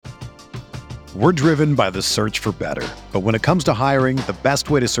We're driven by the search for better. But when it comes to hiring, the best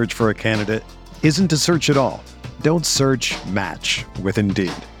way to search for a candidate isn't to search at all. Don't search, match with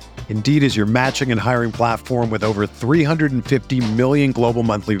Indeed. Indeed is your matching and hiring platform with over 350 million global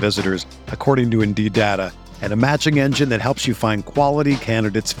monthly visitors, according to Indeed data, and a matching engine that helps you find quality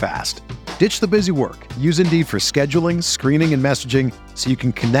candidates fast. Ditch the busy work. Use Indeed for scheduling, screening, and messaging so you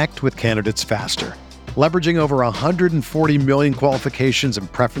can connect with candidates faster. Leveraging over 140 million qualifications and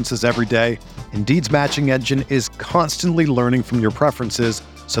preferences every day, Indeed's matching engine is constantly learning from your preferences,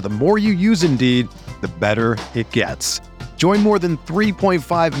 so the more you use Indeed, the better it gets. Join more than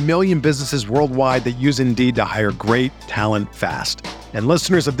 3.5 million businesses worldwide that use Indeed to hire great talent fast. And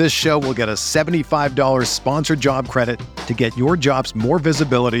listeners of this show will get a $75 sponsored job credit to get your jobs more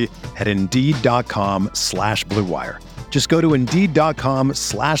visibility at Indeed.com/Blue Wire. Just go to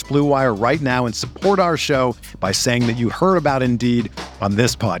Indeed.com/Blue Wire right now and support our show by saying that you heard about Indeed on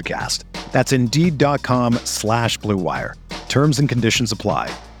this podcast. That's Indeed.com/Blue Wire. Terms and conditions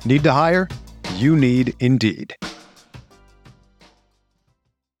apply. Need to hire? You need Indeed.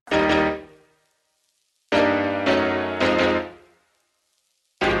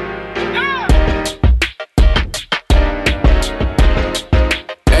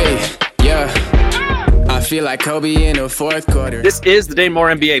 Feel like Kobe in the fourth quarter. This is the Dane Moore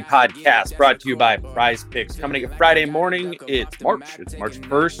NBA podcast brought to you by Prize Picks. Coming at Friday morning, it's March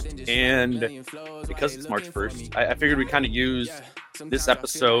 1st. And because it's March 1st, I figured we kind of use this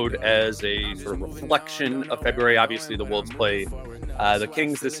episode as a sort of reflection of February. Obviously, the Wolves play the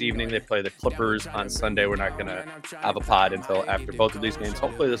Kings this evening. They play the Clippers on Sunday. We're not going to have a pod until after both of these games.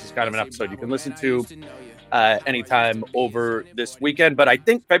 Hopefully, this is kind of an episode you can listen to anytime over this weekend. But I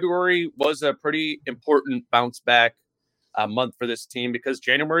think February was a pretty important bounce back month for this team because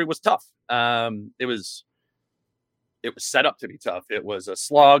January was tough. It was set up to be tough. It was a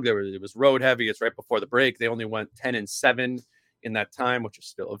slog. It was road heavy. It's right before the break. They only went 10-7 in that time, which is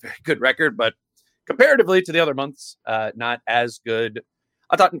still a very good record, but comparatively to the other months, not as good.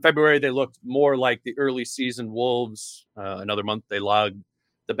 I thought in February they looked more like the early season Wolves. Another month they logged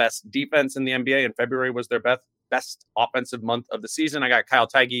the best defense in the NBA, and February was their best offensive month of the season. I got Kyle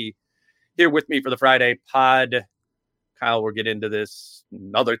Theige here with me for the Friday pod. Kyle, we'll get into this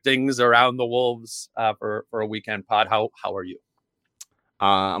and other things around the Wolves for a weekend pod. How are you?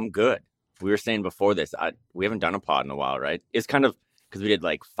 I'm good. We were saying before this, we haven't done a pod in a while, right? It's kind of because we did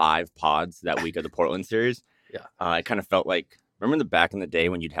like 5 pods that week of the Portland series. Yeah, it kind of felt like, remember the back in the day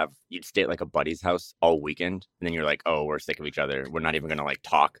when you'd stay at like a buddy's house all weekend, and then you're like, oh, we're sick of each other. We're not even gonna like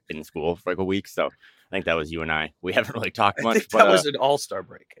talk in school for like a week. So I think that was you and I. We haven't really talked much. That was an all-star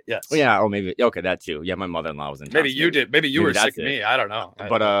break. Yes. Yeah. Oh, maybe. Okay, that too. Yeah, my mother-in-law was in. Maybe you did. Maybe you were sick of me. I don't know.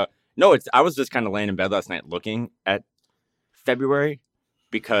 No, I was just kind of laying in bed last night looking at February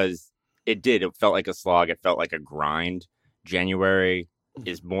because it felt like a slog. It felt like a grind. January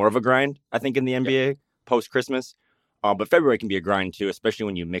is more of a grind, I think, in the NBA post-Christmas. But February can be a grind too, especially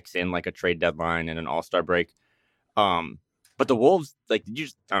when you mix in like a trade deadline and an all-star break. But the Wolves, like, I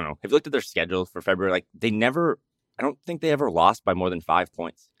don't know, have you looked at their schedule for February? Like, I don't think they ever lost by more than 5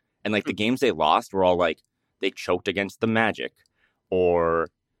 points. And like the games they lost were all like, they choked against the Magic, or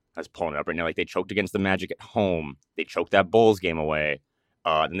I was pulling it up right now, like they choked against the Magic at home. They choked that Bulls game away.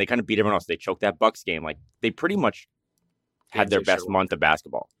 Then they kind of beat everyone else. They choked that Bucks game. Like, they pretty much had their best month of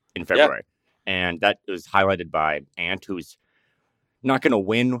basketball in February. Yeah. And that was highlighted by Ant, who's not going to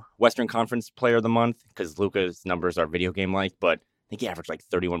win Western Conference Player of the Month because Luka's numbers are video game-like, but I think he averaged like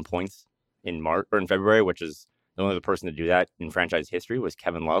 31 points in February, which is the only other person to do that in franchise history was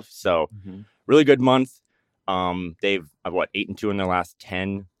Kevin Love. So really good month. They've 8-2 in their last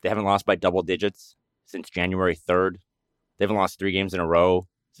 10. They haven't lost by double digits since January 3rd. They haven't lost 3 games in a row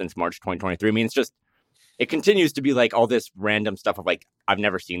since March 2023. I mean, it continues to be like all this random stuff of like, I've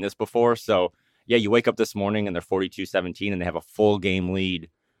never seen this before. So yeah, you wake up this morning and they're 42-17 and they have a full game lead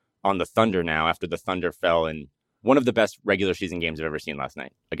on the Thunder now after the Thunder fell in one of the best regular season games I've ever seen last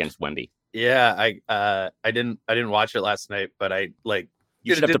night against Wemby. Yeah, I didn't watch it last night, but I like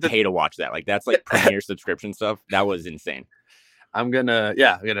you should have to pay to watch that. Like that's like premier subscription stuff. That was insane. I'm gonna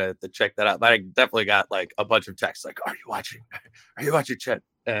have to check that out. But I definitely got like a bunch of texts like, "Are you watching? Are you watching Chet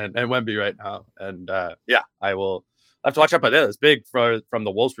and Wemby right now?" And I will have to watch out. But it's big from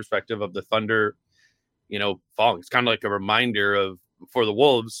the Wolves' perspective of the Thunder, falling. It's kind of like a reminder for the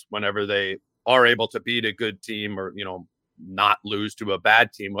Wolves whenever they are able to beat a good team or not lose to a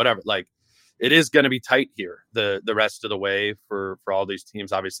bad team, whatever. Like it is going to be tight here the rest of the way for all these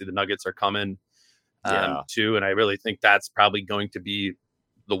teams. Obviously, the Nuggets are coming. Too, and I really think that's probably going to be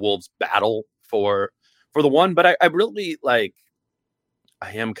the Wolves' battle for the one. But I really like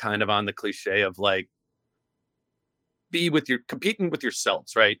I am kind of on the cliche of like, competing with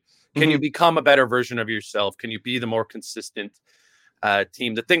yourselves, right? Can you become a better version of yourself? Can you be the more consistent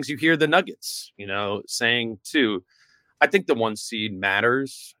team? The things you hear the Nuggets, saying too. I think the 1 seed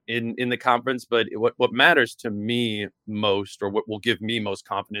matters in the conference, but what matters to me most, or what will give me most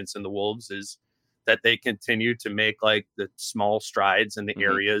confidence in the Wolves, is that they continue to make like the small strides in the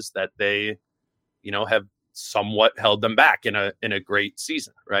areas that they, have somewhat held them back in a great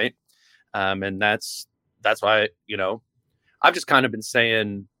season, right? And that's why I've just kind of been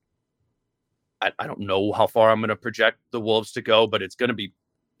saying I don't know how far I'm going to project the Wolves to go, but it's going to be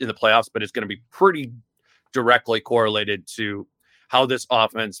in the playoffs, but it's going to be pretty directly correlated to how this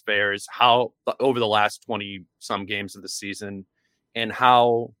offense fares, how over the last 20 some games of the season, and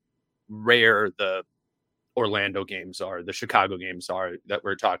how rare the Orlando games are, the Chicago games are that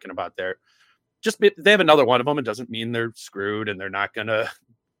we're talking about there. Just they have another one of them. It doesn't mean they're screwed and they're not going to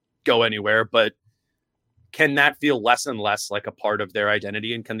go anywhere, but can that feel less and less like a part of their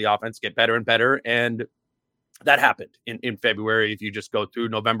identity? And can the offense get better and better? And that happened in February. If you just go through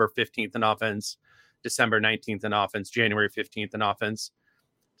November 15th in offense, December 19th in offense, January 15th in offense,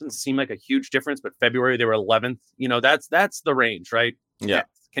 doesn't seem like a huge difference, but February they were 11th. That's the range, right? Yeah.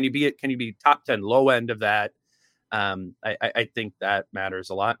 Can you be top 10, low end of that? I think that matters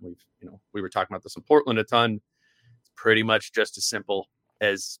a lot. We were talking about this in Portland a ton. It's pretty much just as simple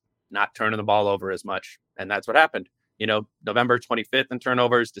as not turning the ball over as much. And that's what happened. November 25th in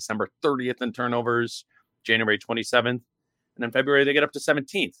turnovers, December 30th in turnovers, January 27th. And then February, they get up to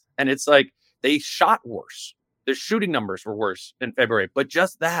 17th. And it's like they shot worse. Their shooting numbers were worse in February. But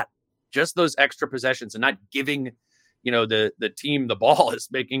just those extra possessions and not giving, the team the ball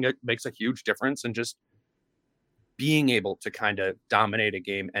makes a huge difference. And just being able to kind of dominate a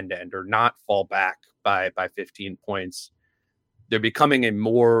game end to end or not fall back by 15 points. They're becoming a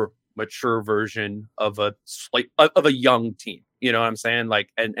more mature version of a young team. You know what I'm saying? Like,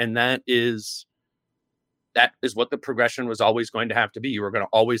 and that is what the progression was always going to have to be. You were going to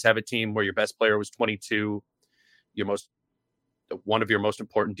always have a team where your best player was 22. One of your most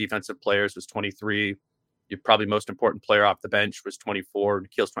important defensive players was 23. Your probably most important player off the bench was 24.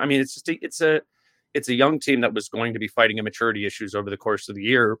 I mean, it's a young team that was going to be fighting immaturity issues over the course of the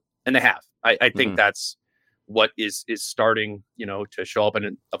year. And they have, I think that's what is starting, to show up.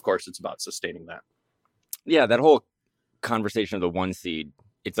 And of course it's about sustaining that. Yeah. That whole conversation of the 1 seed,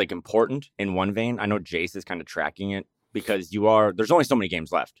 it's like important in one vein. I know Jace is kind of tracking it because there's only so many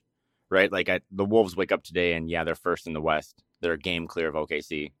games left, right? Like the Wolves wake up today and they're first in the West. They're a game clear of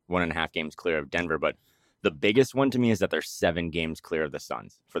OKC, 1.5 games clear of Denver. But the biggest one to me is that they're 7 games clear of the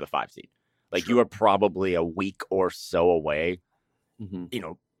Suns for the 5 seed. Like you are probably a week or so away,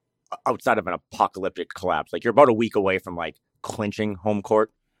 outside of an apocalyptic collapse. Like you're about a week away from like clinching home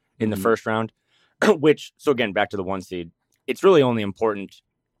court in the first round, so again, back to the 1 seed, it's really only important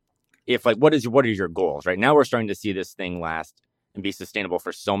if like, what are your goals, right? Now we're starting to see this thing last and be sustainable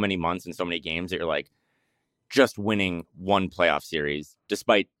for so many months and so many games that you're like, just winning one playoff series,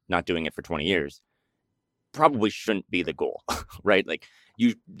 despite not doing it for 20 years, probably shouldn't be the goal, right? Like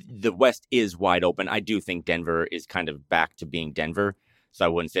the West is wide open. I do think Denver is kind of back to being Denver. So I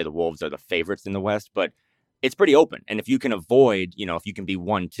wouldn't say the Wolves are the favorites in the West, but it's pretty open. And if you can avoid, if you can be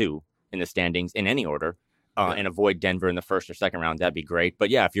 1-2 in the standings in any order and avoid Denver in the first or second round, that'd be great. But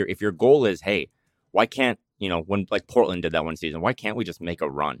yeah, if your goal is, hey, why can't, when like Portland did that one season, why can't we just make a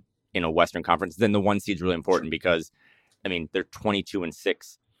run in a Western Conference? Then the 1 seed's really important because, I mean, they're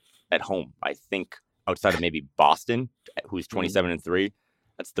 22-6 at home. I think outside of maybe Boston, who's 27-3,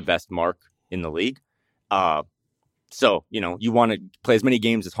 that's the best mark in the league. So, you want to play as many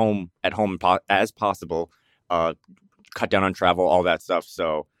games at home as possible, cut down on travel, all that stuff.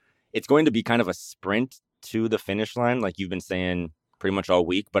 So it's going to be kind of a sprint to the finish line, like you've been saying pretty much all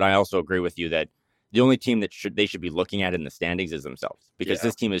week. But I also agree with you that the only team that they should be looking at in the standings is themselves, because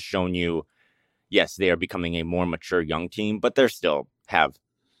this team has shown you, yes, they are becoming a more mature young team, but they still have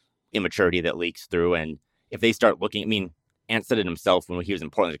immaturity that leaks through. And if they start looking, I mean, Ant said it himself when he was in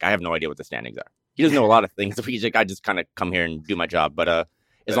Portland, like, I have no idea what the standings are. He doesn't know a lot of things. He's like, I just kind of come here and do my job. But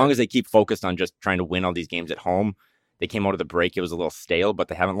as long as they keep focused on just trying to win all these games at home, they came out of the break. It was a little stale, but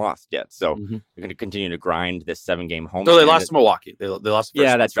they haven't lost yet. So they're going to continue to grind this 7-game home. So they lost to Milwaukee. They lost.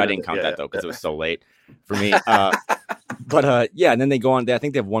 Yeah, that's right. I didn't count that though because it was so late for me. But and then they go on. I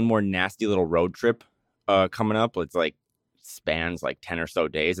think they have one more nasty little road trip coming up. It's like spans like 10 or so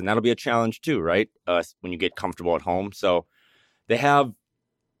days, and that'll be a challenge too, right? When you get comfortable at home. So they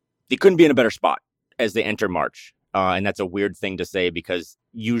couldn't be in a better spot as they enter March. And that's a weird thing to say because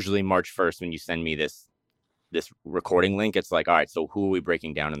usually March 1st, when you send me this this recording link, it's like, all right, so who are we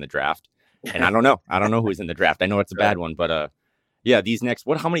breaking down in the draft? And I don't know who's in the draft. I know it's a bad one, but yeah, these next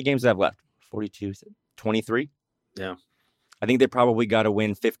how many games do I have left? 42, 23? Yeah. I think they probably got to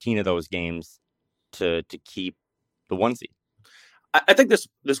win 15 of those games to keep the 1 seed. I think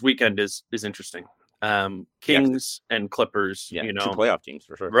this weekend is interesting. Kings and Clippers, two playoff teams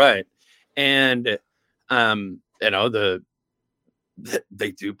for sure. Right. And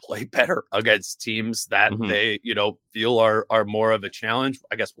they do play better against teams that they, feel are more of a challenge.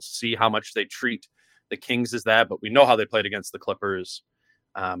 I guess we'll see how much they treat the Kings as that, but we know how they played against the Clippers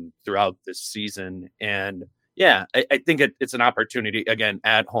throughout this season. And yeah, I think it's an opportunity again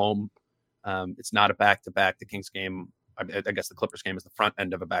at home. It's not a back-to-back. The Kings game, I guess the Clippers game is the front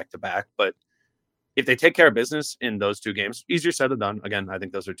end of a back-to-back, but if they take care of business in those two games, easier said than done. Again, I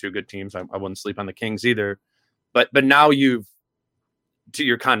think those are two good teams. I wouldn't sleep on the Kings either, but now to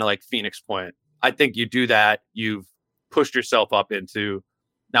your kind of like Phoenix point, I think you do that. You've pushed yourself up into,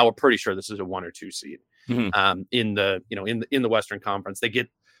 now we're pretty sure this is a 1 or 2 seed in the Western Conference. They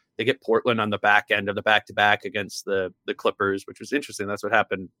get Portland on the back end of the back-to-back against the Clippers, which was interesting. That's what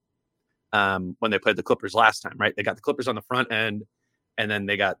happened when they played the Clippers last time, right? They got the Clippers on the front end, and then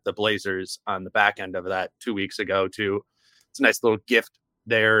they got the Blazers on the back end of that 2 weeks ago too. It's a nice little gift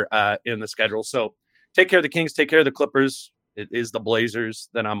there in the schedule. So take care of the Kings, take care of the Clippers. It is the Blazers.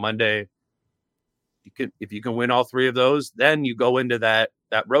 Then on Monday, if you can win all 3 of those, then you go into that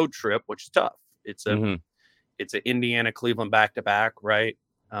road trip, which is tough. It's an Indiana Cleveland back-to-back, right?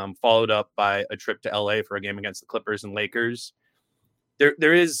 Followed up by a trip to LA for a game against the Clippers and Lakers.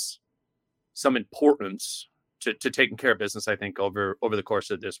 There is some importance to taking care of business, I think, over the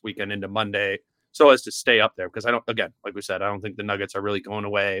course of this weekend into Monday, so as to stay up there. Because like we said, I don't think the Nuggets are really going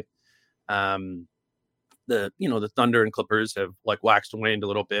away. The Thunder and Clippers have like waxed and waned a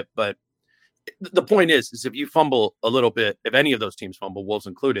little bit, but the point is if you fumble a little bit, if any of those teams fumble, Wolves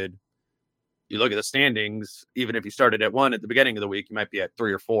included, you look at the standings, even if you started at 1 at the beginning of the week, you might be at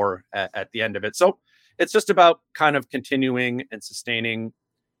 3 or 4 at the end of it. So it's just about kind of continuing and sustaining.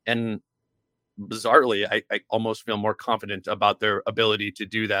 And bizarrely, I almost feel more confident about their ability to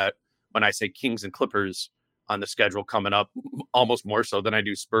do that when I say Kings and Clippers on the schedule coming up, almost more so than I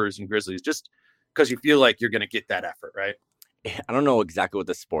do Spurs and Grizzlies, just because you feel like you're going to get that effort, right? I don't know exactly what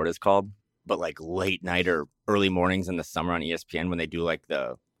the sport is called, but like late night or early mornings in the summer on ESPN when they do like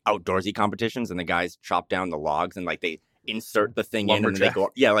the outdoorsy competitions and the guys chop down the logs and like they insert the thing in and they go,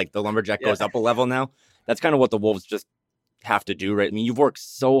 like the lumberjack goes up a level now. That's kind of what the Wolves just have to do, right? I mean, you've worked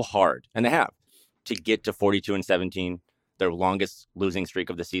so hard, and they have, to get to 42-17. Their longest losing streak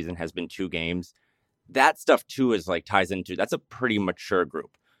of the season has been 2 games. That stuff too is like ties into, that's a pretty mature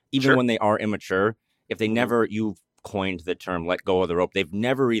group. Even when they are immature, if they never, you've coined the term, let go of the rope. They've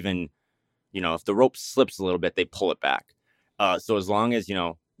never even, if the rope slips a little bit, they pull it back. So as long as,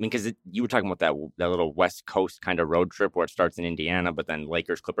 because you were talking about that little West Coast kind of road trip where it starts in Indiana, but then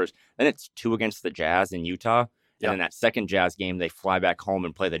Lakers, Clippers, then it's 2 against the Jazz in Utah. And then that second Jazz game, they fly back home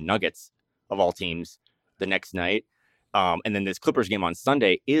and play the Nuggets of all teams the next night. And then this Clippers game on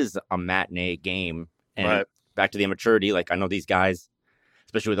Sunday is a matinee game. And back to the immaturity, like I know these guys,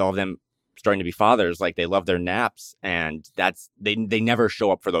 especially with all of them starting to be fathers, like they love their naps, and that's they never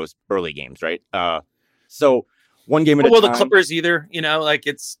show up for those early games, right? So one game at a time. Well, the Clippers either, like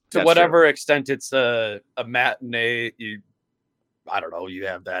it's to that's whatever true. Extent it's a matinee. I don't know, you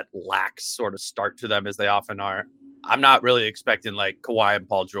have that lax sort of start to them as they often are. I'm not really expecting like Kawhi and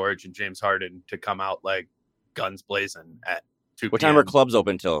Paul George and James Harden to come out like guns blazing at 2 p.m. What time are clubs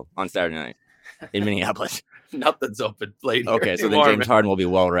open till on Saturday night in Minneapolis? Nothing's open late. Okay, so then James Harden will be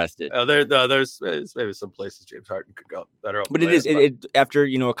well rested. There's maybe some places James Harden could go that are open. But it after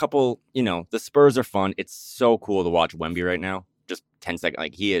a couple, the Spurs are fun. It's so cool to watch Wemby right now. Just 10 seconds,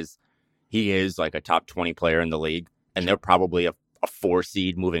 like he is like a top 20 player in the league, and they're probably a 4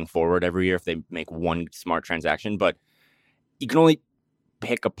 seed moving forward every year if they make one smart transaction. But you can only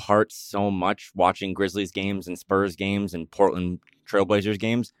pick apart so much watching Grizzlies games and Spurs games and Portland Trailblazers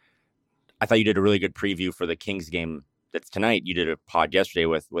games. I thought you did a really good preview for the Kings game that's tonight. You did a pod yesterday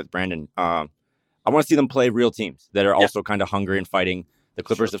with Brandon. I want to see them play real teams that are also kind of hungry and fighting. The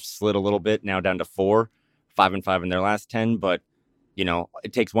Clippers have slid a little bit, now down to 4, 5-5 in their last 10, but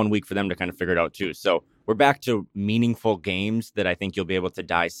it takes 1 week for them to kind of figure it out too. So we're back to meaningful games that I think you'll be able to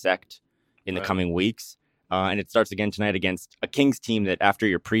dissect in the coming weeks. And it starts again tonight against a Kings team that, after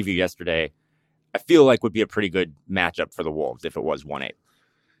your preview yesterday, I feel like would be a pretty good matchup for the Wolves if it was 1-8.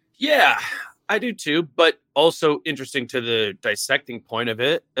 Yeah, I do too, but also interesting to the dissecting point of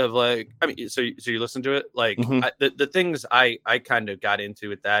it, of like, I mean, so you listen to it, like the things I kind of got into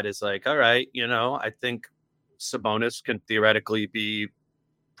with that is like, all right, I think Sabonis can theoretically be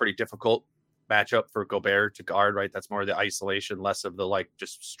pretty difficult matchup for Gobert to guard, right? That's more the isolation, less of the like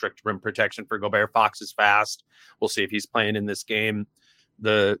just strict rim protection for Gobert. Fox is fast. We'll see if he's playing in this game.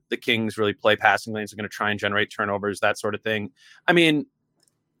 The Kings really play passing lanes. They're going to try and generate turnovers, that sort of thing. I mean,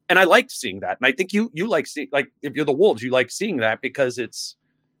 and I liked seeing that. And I think you like seeing, like, if you're the Wolves, you like seeing that because it's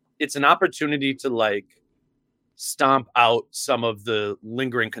an opportunity to like stomp out some of the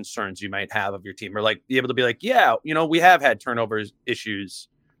lingering concerns you might have of your team, or like be able to be like, yeah, you know, we have had turnovers issues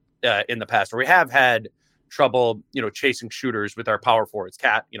in the past, or we have had trouble, you know, chasing shooters with our power forwards.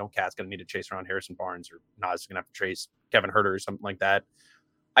 Cat's going to need to chase around Harrison Barnes, or Nas is going to have to chase Kevin Huerter or something like that.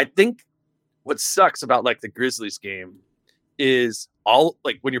 I think what sucks about like the Grizzlies game is all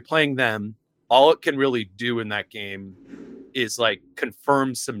like when you're playing them, all it can really do in that game is like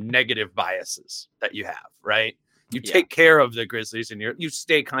confirm some negative biases that you have, right? You take care of the Grizzlies and you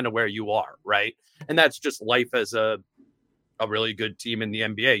stay kind of where you are, right? And that's just life as a really good team in the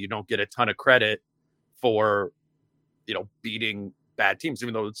NBA. You don't get a ton of credit for, you know, beating bad teams,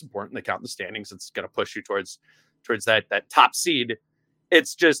 even though it's important. They count in the standings. It's going to push you towards that top seed.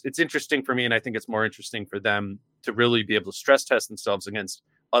 It's interesting for me, and I think it's more interesting for them to really be able to stress test themselves against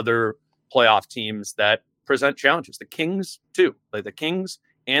other playoff teams that present challenges. The Kings too, like the Kings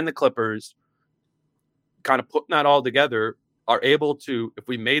and the Clippers, kind of putting that all together, are able to, if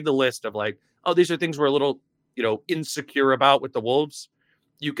we made the list of like, oh, these are things we're a little, you know, insecure about with the Wolves,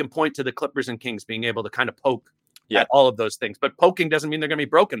 you can point to the Clippers and Kings being able to kind of poke at all of those things. But poking doesn't mean they're going to be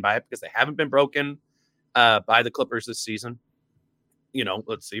broken by it, because they haven't been broken by the Clippers this season. You know,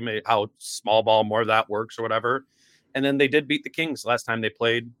 let's see how small ball more of that works or whatever. And then they did beat the Kings last time they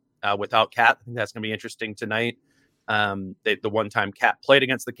played without Cat. I think that's going to be interesting tonight. The one time Cat played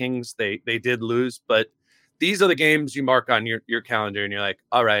against the Kings, they did lose. But these are the games you mark on your calendar, and you're like,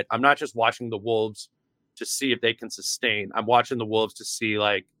 all right, I'm not just watching the Wolves to see if they can sustain. I'm watching the Wolves to see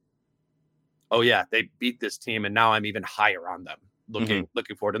like, oh yeah, they beat this team, and now I'm even higher on them. Looking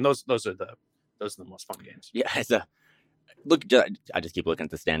forward, and those are the most fun games. Yeah, I just keep looking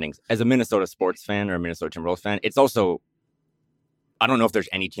at the standings. As a Minnesota sports fan or a Minnesota Timberwolves fan, it's also, I don't know if there's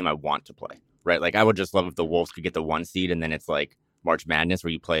any team I want to play, right? Like, I would just love if the Wolves could get the 1 seed, and then it's like March Madness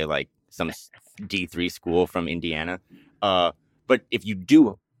where you play like some D3 school from Indiana. But if you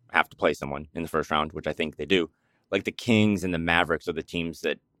do have to play someone in the first round, which I think they do, like the Kings and the Mavericks are the teams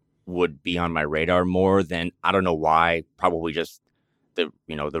that would be on my radar more than, I don't know why, probably just the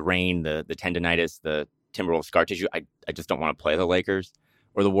rain, the tendonitis, the Timberwolves scar tissue. I just don't want to play the Lakers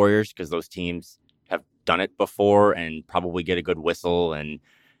or the Warriors, because those teams have done it before and probably get a good whistle and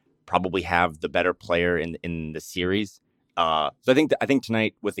probably have the better player in the series. So I think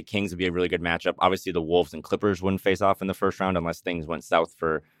tonight with the Kings would be a really good matchup. Obviously, the Wolves and Clippers wouldn't face off in the first round unless things went south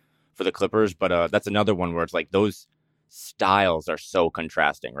for the Clippers. But that's another one where it's like those styles are so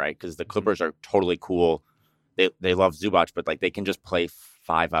contrasting, right? Because the Clippers are totally cool. They love Zubac, but like they can just play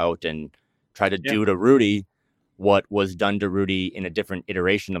 5 out and try to do to Rudy what was done to Rudy in a different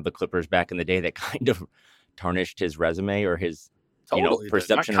iteration of the Clippers back in the day that kind of tarnished his resume or his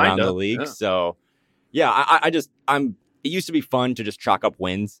perception around the league. Yeah. So yeah, it used to be fun to just chalk up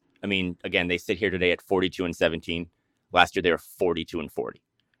wins. I mean, again, they sit here today at 42-17. Last year they were 42-40,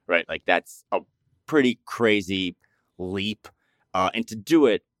 right? Like that's a pretty crazy leap. And to do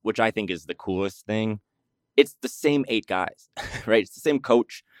it, which I think is the coolest thing, it's the same 8 guys, right? It's the same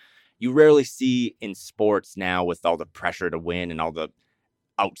coach. You rarely see in sports now, with all the pressure to win and all the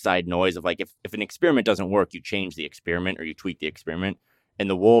outside noise of like, if an experiment doesn't work, you change the experiment or you tweak the experiment. And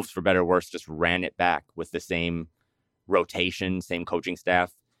the Wolves, for better or worse, just ran it back with the same rotation, same coaching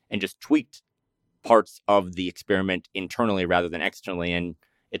staff, and just tweaked parts of the experiment internally rather than externally. And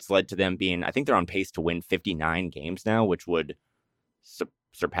it's led to them being, I think they're on pace to win 59 games now, which would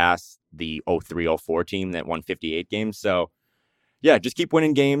surpass the 03-04 team that won 58 games. So yeah, just keep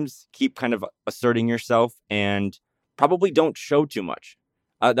winning games, keep kind of asserting yourself, and probably don't show too much.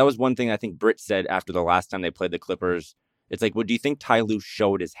 That was one thing I think Britt said after the last time they played the Clippers. It's like, well, do you think Ty Lue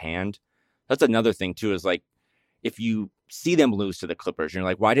showed his hand? That's another thing, too, is like, if you see them lose to the Clippers, you're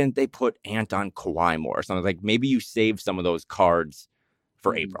like, why didn't they put Ant on Kawhi more or something? Like, maybe you save some of those cards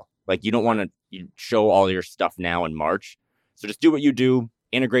for April. Like, you don't want to show all your stuff now in March. So just do what you do,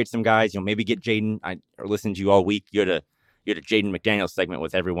 integrate some guys, maybe get Jaden. I listened to you all week. You had a Jaden McDaniels segment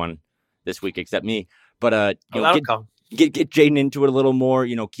with everyone this week except me. But get Jaden into it a little more,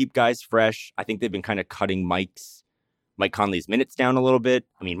 keep guys fresh. I think they've been kind of cutting Mike Conley's minutes down a little bit.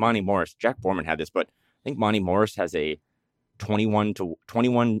 I mean, Monty Morris, Jack Borman had this, but I think Monty Morris has a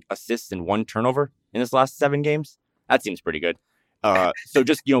 21 assists and 1 turnover in his last 7 games. That seems pretty good. So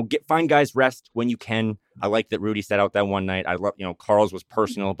just, find guys rest when you can. I like that Rudy set out that one night. I love, Carl's was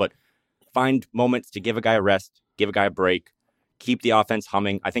personal, but find moments to give a guy a rest, give a guy a break, keep the offense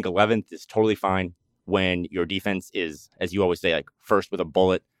humming. I think 11th is totally fine when your defense is, as you always say, like first with a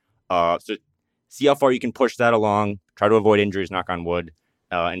bullet. So see how far you can push that along. Try to avoid injuries, knock on wood,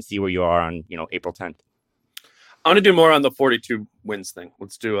 and see where you are on, April 10th. I want to do more on the 42 wins thing.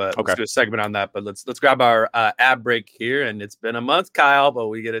 Let's do a segment on that. But let's grab our ad break here. And it's been a month, Kyle, but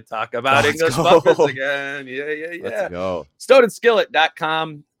we get to talk about English muffins again. Yeah. Let's go.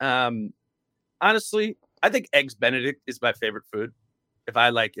 StoneandSkillet.com. Honestly, I think Eggs Benedict is my favorite food.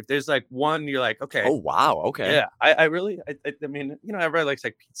 If there's like one, you're like, okay. Oh, wow. Okay. Yeah, I mean, everybody likes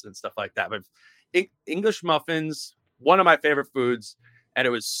like pizza and stuff like that. But English muffins, one of my favorite foods. And it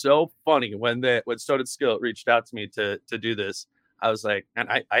was so funny when Stone and Skillet reached out to me to do this. I was like, and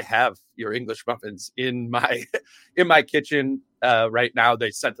I have your English muffins in my kitchen right now.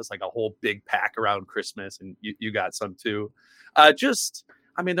 They sent us like a whole big pack around Christmas, and you got some too.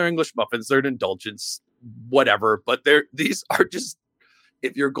 They're English muffins. They're an indulgence, whatever. But these are just,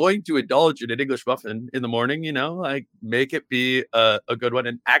 if you're going to indulge in an English muffin in the morning, like make it be a good one.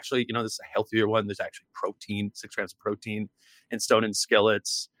 And actually, this is a healthier one. There's actually protein, 6 grams of protein in Stone and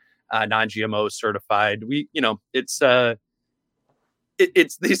Skillets, non-GMO certified. It's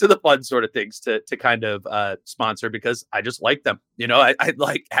these are the fun sort of things to kind of sponsor, because I just like them. I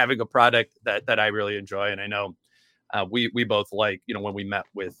like having a product that I really enjoy. And I know we both like, when we met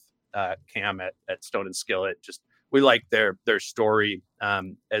with Cam at Stone and Skillet, just we like their story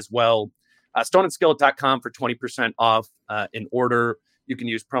as well. StoneandSkillet.com for 20% off in order. You can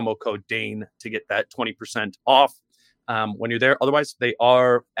use promo code Dane to get that 20% off when you're there. Otherwise, they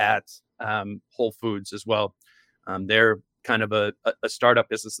are at Whole Foods as well. They're kind of a startup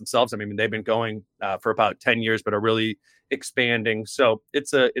business themselves. I mean, they've been going for about 10 years, but are really expanding. So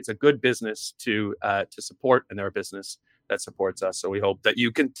it's a good business to support, and they're a business that supports us. So we hope that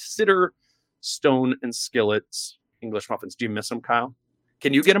you consider Stone and Skillet's English muffins. Do you miss them, Kyle?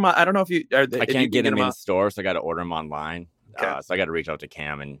 Can you get them? I don't know if you. I can't get them in store, so I got to order them online. Okay. So I got to reach out to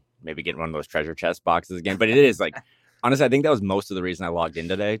Cam and maybe get one of those treasure chest boxes again. But it is like, honestly, I think that was most of the reason I logged in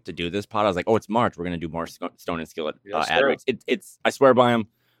today to do this pod. I was like, oh, it's March. We're going to do more Stone and Skillet ad rates. It's I swear by them.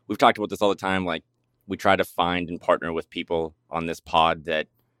 We've talked about this all the time. Like, we try to find and partner with people on this pod that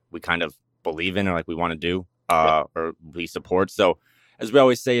we kind of believe in or like we want to do or we support. So as we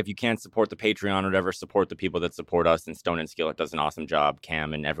always say, if you can't support the Patreon or whatever, support the people that support us. And Stone and Skillet does an awesome job,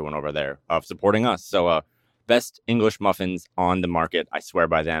 Cam and everyone over there, of supporting us. So best English muffins on the market. I swear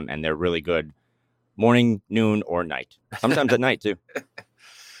by them. And they're really good morning, noon, or night. Sometimes at night, too.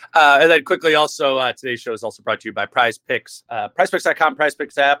 And then quickly also, today's show is also brought to you by Prize Picks. PrizePicks.com, Prize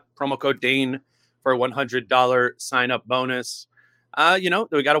Picks app, promo code Dane for a $100 sign-up bonus.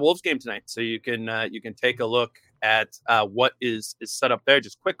 We got a Wolves game tonight, so you can take a look at what is set up there.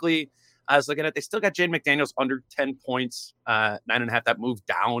 Just quickly, I was looking at, they still got Jaden McDaniels under 10 points, 9.5. That moved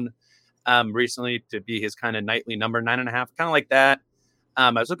down recently to be his kind of nightly number, 9.5, kind of like that. I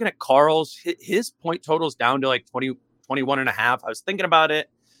was looking at Carl's, his point total's down to like 21.5. I was thinking about it,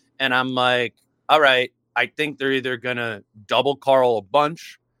 and I'm like, all right, I think they're either going to double Carl a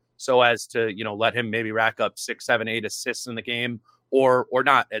bunch so as to, let him maybe rack up 6, 7, 8 assists in the game, or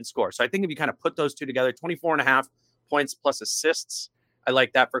not and score. So I think if you kind of put those two together, 24.5 points plus assists, I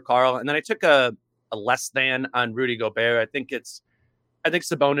like that for Carl. And then I took a less than on Rudy Gobert. I think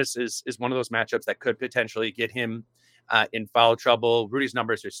Sabonis is one of those matchups that could potentially get him in foul trouble. Rudy's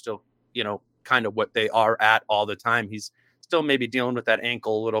numbers are still, kind of what they are at all the time. He's still maybe dealing with that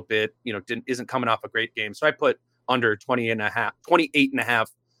ankle a little bit, isn't coming off a great game. So I put under 28.5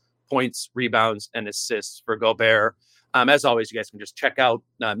 points, rebounds, and assists for Gobert. As always, you guys can just check out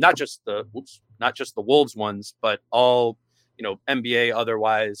not just the Wolves ones, but all, NBA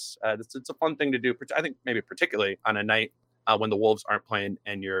otherwise. It's a fun thing to do. I think maybe particularly on a night when the Wolves aren't playing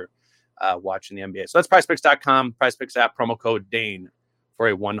and you're watching the NBA. So that's PrizePicks.com, PrizePicks app, promo code Dane for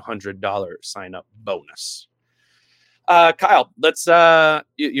a $100 sign-up bonus. Kyle, let's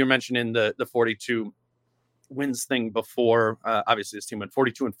you're mentioning the 42 wins thing before. Obviously, this team went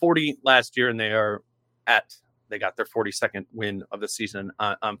 42-40 last year, and they got their 42nd win of the season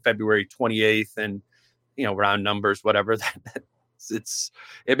on February 28th, and round numbers, whatever.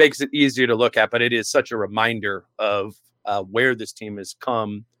 It makes it easier to look at, but it is such a reminder of where this team has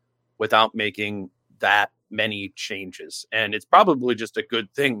come without making that many changes. And it's probably just a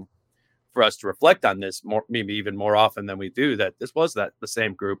good thing for us to reflect on this more, maybe even more often than we do, that this was the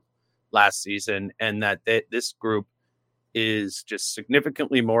same group last season, and that this group is just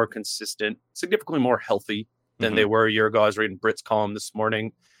significantly more consistent, significantly more healthy than they were a year ago. I was reading Britt's column this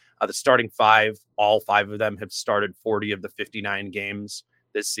morning. The starting five, all five of them have started 40 of the 59 games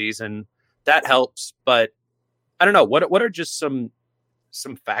this season. That helps, but I don't know. What are just some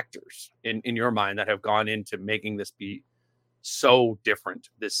factors in your mind that have gone into making this be so different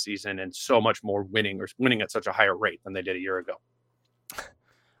this season and so much more winning at such a higher rate than they did a year ago?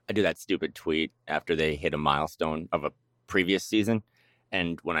 I do that stupid tweet after they hit a milestone of a previous season.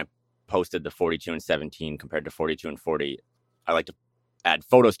 And when I posted the 42-17 compared to 42-40, I like to add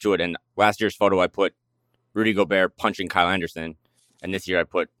photos to it. And last year's photo, I put Rudy Gobert punching Kyle Anderson. And this year I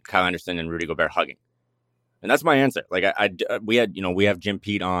put Kyle Anderson and Rudy Gobert hugging. And that's my answer. Like we have Jim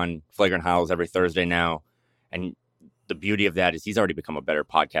Pete on Flagrant Howls every Thursday now. And the beauty of that is he's already become a better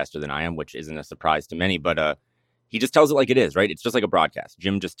podcaster than I am, which isn't a surprise to many, but he just tells it like it is, right? It's just like a broadcast.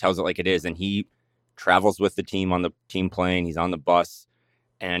 Jim just tells it like it is. And he travels with the team on the team plane. He's on the bus,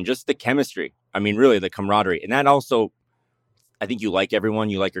 and just the chemistry. I mean, really the camaraderie. And that also, I think you like everyone.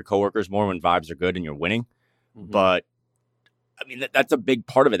 You like your coworkers more when vibes are good and you're winning. But I mean, that's a big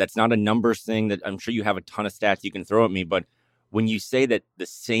part of it. That's not a numbers thing. That I'm sure you have a ton of stats you can throw at me. But when you say that the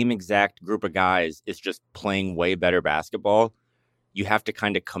same exact group of guys is just playing way better basketball, you have to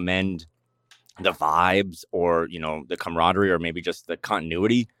kind of commend the vibes or, the camaraderie or maybe just the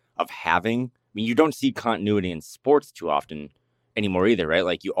continuity of having. I mean, you don't see continuity in sports too often anymore either, right?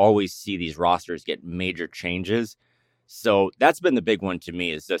 Like you always see these rosters get major changes. So that's been the big one to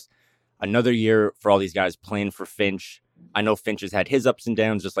me, is just another year for all these guys playing for Finch. I know Finch has had his ups and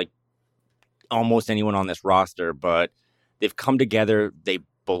downs, just like almost anyone on this roster, but they've come together. They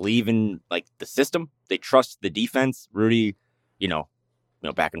believe in like the system. They trust the defense. Rudy,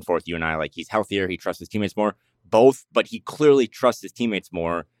 back and forth, you and I, like he's healthier. He trusts his teammates more, both, but he clearly trusts his teammates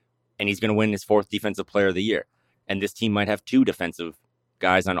more, and he's going to win his 4th defensive player of the year. And this team might have 2 defensive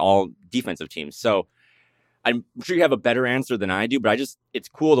guys on all defensive teams. So I'm sure you have a better answer than I do, but it's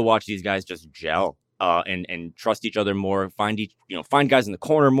cool to watch these guys just gel and trust each other more, find guys in the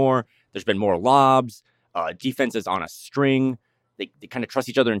corner more. There's been more lobs, defenses on a string. They kind of trust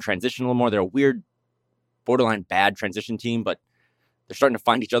each other in transition a little more. They're a weird, borderline bad transition team, but they're starting to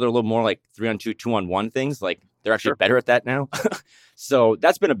find each other a little more, like 3-on-2, 2-on-1 things. Like they're actually better at that now. So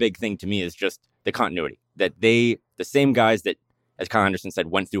that's been a big thing to me, is just the continuity, that the same guys that, as Kyle Anderson said,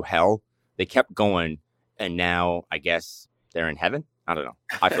 went through hell, they kept going. And now I guess they're in heaven. I don't know.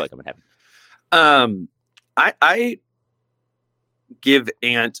 I feel like I'm in heaven. I give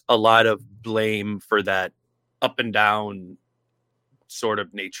Ant a lot of blame for that up and down sort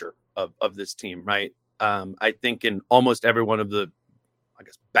of nature of this team, right? I think in almost every one of the,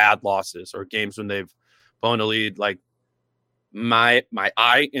 bad losses or games when they've blown a lead, like my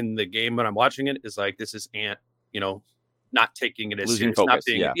eye in the game when I'm watching it is like, this is Ant, not taking it as losing serious, focus,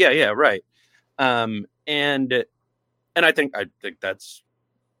 not being, right. And I think that's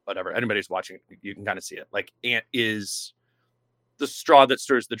whatever. Anybody's watching it, you can kind of see it. Like Ant is the straw that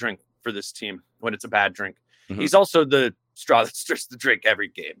stirs the drink for this team when it's a bad drink. Mm-hmm. He's also the straw that stirs the drink every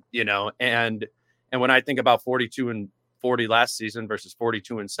game, and when I think about 42-40 last season versus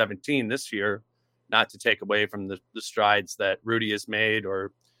 42-17 this year, not to take away from the strides that Rudy has made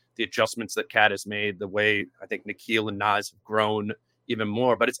or the adjustments that Kat has made, the way I think Nikhil and Naz have grown even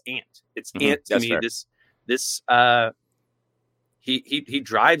more, but it's Ant. It's Ant to me. Fair. This he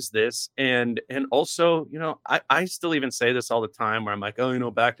drives this, and also, I still even say this all the time where I'm like,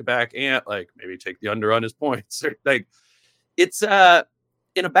 back to back Ant, like maybe take the under on his points. Or like it's in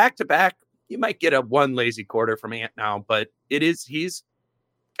a back to back, you might get a one lazy quarter from Ant now, but he's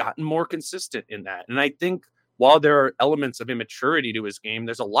gotten more consistent in that. And I think while there are elements of immaturity to his game,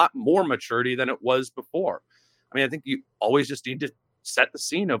 there's a lot more maturity than it was before. I mean, I think you always just need to set the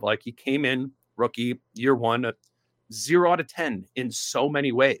scene of like, he came in rookie year one, 0 out of 10 in so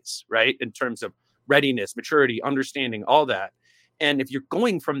many ways, right? In terms of readiness, maturity, understanding, all that. And if you're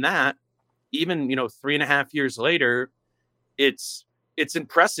going from that, even, 3.5 years later, it's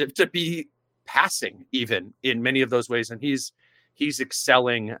impressive to be passing even in many of those ways. And he's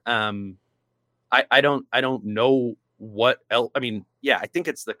excelling. I don't know what else. I mean, yeah, I think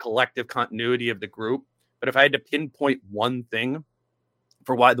it's the collective continuity of the group. But if I had to pinpoint one thing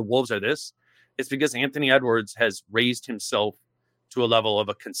for why the Wolves are this, it's because Anthony Edwards has raised himself to a level of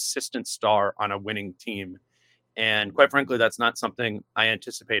a consistent star on a winning team. And quite frankly, that's not something I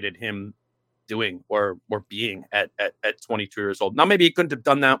anticipated him doing or being at 22 years old. Now, maybe he couldn't have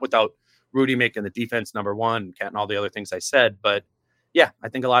done that without Rudy making the defense number one, Cat, and all the other things I said. But yeah, I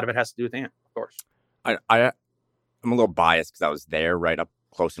think a lot of it has to do with Ant, of course. I'm a little biased because I was there right up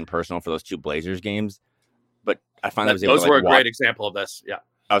close and personal for those 2 Blazers games. But I finally was able to those were a great example of this. Yeah.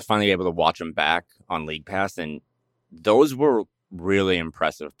 I was finally able to watch them back on League Pass, and those were really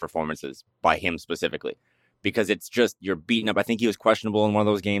impressive performances by him specifically, because it's just you're beating up. I think he was questionable in one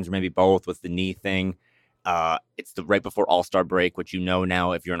of those games, or maybe both, with the knee thing. It's the right before All-Star break, which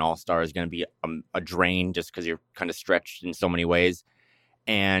now if you're an All-Star is going to be a drain just because you're kind of stretched in so many ways.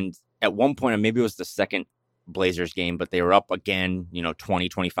 And at one point, and maybe it was the second Blazers game, but they were up again, 20,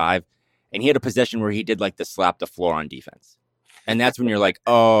 25. And he had a possession where he did like the slap the floor on defense. And that's when you're like,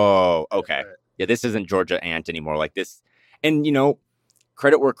 oh, okay. Yeah, this isn't Georgia Ant anymore. Like this. And,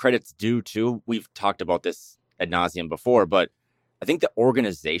 credit where credit's due, too. We've talked about this ad nauseum before, but I think the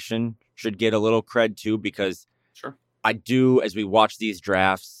organization should get a little cred, too, because sure. I do, as we watch these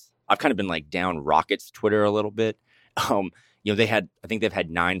drafts, I've kind of been like down Rockets Twitter a little bit. I think they've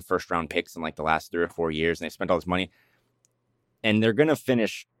had 9 first-round picks in like the last 3 or 4 years, and they spent all this money. And they're going to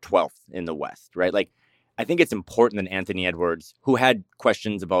finish 12th in the West, right? Like, I think it's important that Anthony Edwards, who had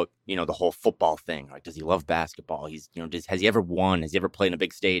questions about, the whole football thing, like, does he love basketball? Has he ever won? Has he ever played on a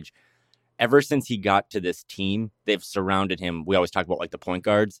big stage? Ever since he got to this team, they've surrounded him. We always talk about like the point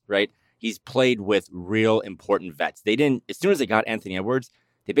guards, right? He's played with real important vets. As soon as they got Anthony Edwards,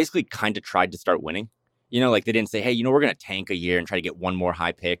 they basically kind of tried to start winning. Like they didn't say, hey, we're going to tank a year and try to get one more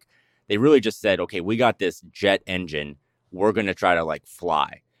high pick. They really just said, okay, we got this jet engine. We're going to try to like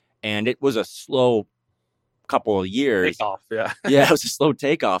fly. And it was a slow couple of years. Takeoff, yeah. Yeah, it was a slow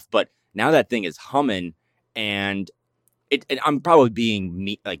takeoff. But now that thing is humming, and I'm probably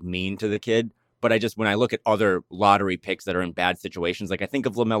being mean to the kid. But when I look at other lottery picks that are in bad situations, like I think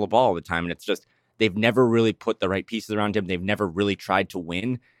of LaMelo Ball all the time, and it's just they've never really put the right pieces around him. They've never really tried to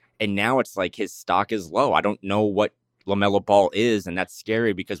win. And now it's like his stock is low. I don't know what LaMelo Ball is, and that's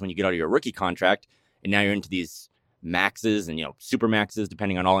scary because when you get out of your rookie contract and now you're into these maxes and super maxes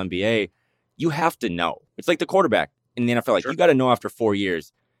depending on all NBA, you have to know. It's like the quarterback in the NFL. Like sure. You got to know after 4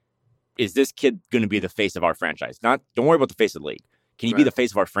 years, is this kid going to be the face of our franchise? Don't worry about the face of the league. Can he be the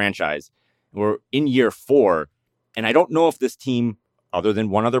face of our franchise? We're in year 4, and I don't know if this team, other than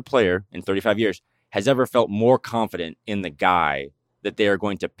one other player in 35 years, has ever felt more confident in the guy that they are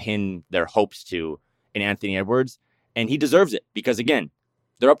going to pin their hopes to in Anthony Edwards. And he deserves it because, again,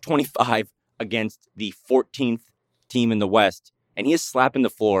 they're up 25 against the 14th team in the West, and he is slapping the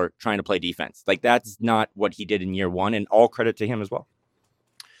floor trying to play defense. Like, that's not what he did in year 1, and all credit to him as well.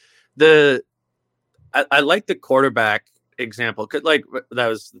 I like the quarterback example. Like, that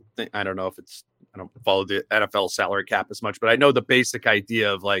was the thing. I don't know if I don't follow the NFL salary cap as much, but I know the basic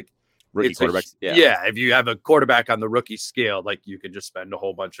idea of like, rookie quarterbacks. Yeah. If you have a quarterback on the rookie scale, like you could just spend a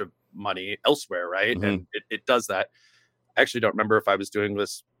whole bunch of money elsewhere. Right. Mm-hmm. And it does that. I actually don't remember if I was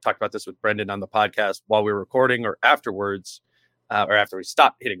talked about this with Brendan on the podcast while we were recording or afterwards, or after we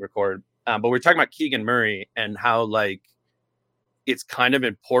stopped hitting record. But we're talking about Keegan Murray and how like, it's kind of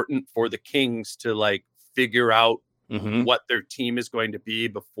important for the Kings to like figure out what their team is going to be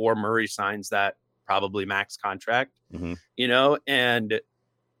before Murray signs that probably max contract, and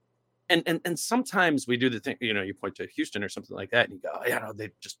sometimes we do the thing, you point to Houston or something like that and you go, they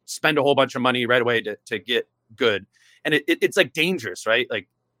just spend a whole bunch of money right away to get good. And it's like dangerous, right? Like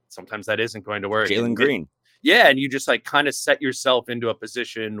sometimes that isn't going to work. Jalen Green. Yeah. And you just like kind of set yourself into a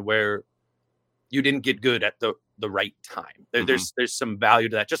position where you didn't get good at the right time. There's some value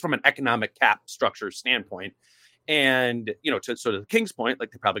to that just from an economic cap structure standpoint. And, to sort of the Kings point,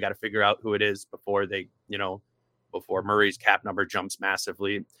 like they probably got to figure out who it is before they, before Murray's cap number jumps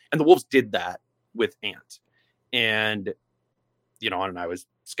massively. And the Wolves did that with Ant. And, and I was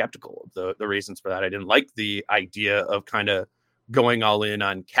skeptical of the reasons for that. I didn't like the idea of kind of going all in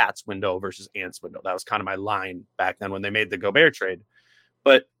on Cat's window versus Ant's window. That was kind of my line back then when they made the Gobert trade.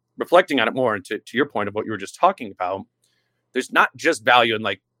 But reflecting on it more, and to your point of what you were just talking about, there's not just value in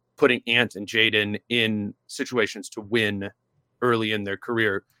like putting Ant and Jaden in situations to win early in their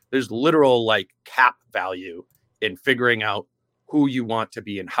career. There's literal like cap value in figuring out who you want to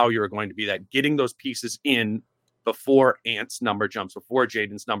be and how you're going to be that, getting those pieces in before Ant's number jumps, before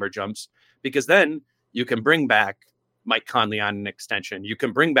Jaden's number jumps, because then you can bring back Mike Conley on an extension. You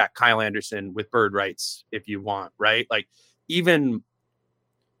can bring back Kyle Anderson with bird rights if you want, right? Like, even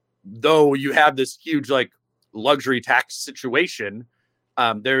though you have this huge like luxury tax situation,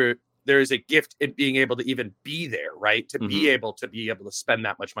 there is a gift in being able to even be there, right? To be able to spend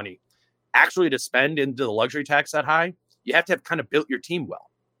that much money. Actually, to spend into the luxury tax that high, you have to have kind of built your team well,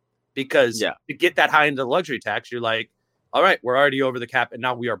 because to get that high into the luxury tax, you're like, all right, we're already over the cap, and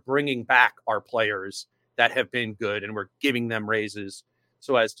now we are bringing back our players that have been good, and we're giving them raises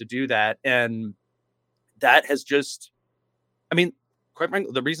so as to do that. And that has just, quite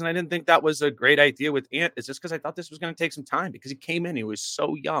frankly, the reason I didn't think that was a great idea with Ant is just because I thought this was going to take some time because he came in, he was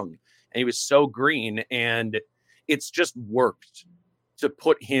so young and he was so green, and it's just worked to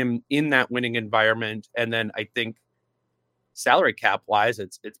put him in that winning environment. And then I think salary cap wise,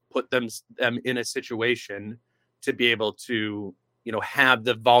 it's put them in a situation to be able to, have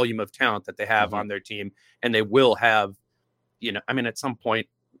the volume of talent that they have on their team, and they will have, at some point,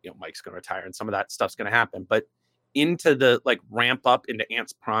 Mike's going to retire and some of that stuff's going to happen, but into the ramp up into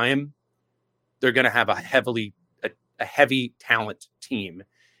Ant's prime, they're going to have a heavy talent team.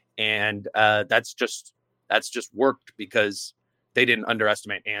 And that's just worked because they didn't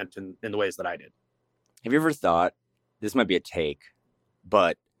underestimate Ant in the ways that I did. Have you ever thought, this might be a take,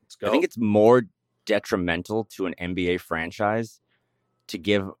 but I think it's more detrimental to an NBA franchise to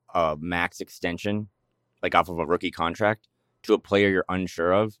give a max extension, off of a rookie contract, to a player you're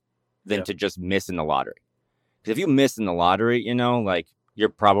unsure of than to just miss in the lottery. Because if you miss in the lottery, you're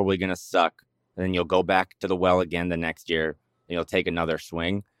probably going to suck. And then you'll go back to the well again the next year and you'll take another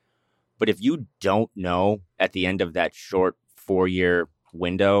swing. But if you don't know at the end of that short 4-year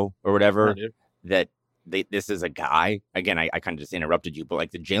window or whatever that this is a guy, again, I kind of just interrupted you, but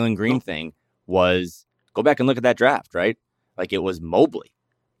the Jalen Green thing was, go back and look at that draft, right? It was Mobley.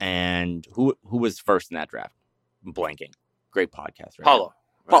 And who was first in that draft? I'm blanking. Great podcast, right? Paulo.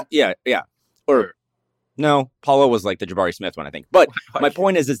 Right? Yeah. Or no, Paulo was the Jabari Smith one, I think. But my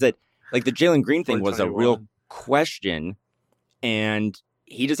point is that the Jalen Green thing was a real question, and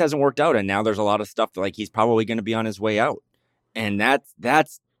he just hasn't worked out. And now there's a lot of stuff he's probably going to be on his way out, and that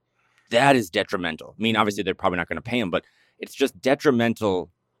is detrimental. I mean, obviously they're probably not going to pay him, but it's just detrimental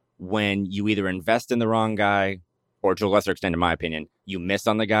when you either invest in the wrong guy, or to a lesser extent, in my opinion, you miss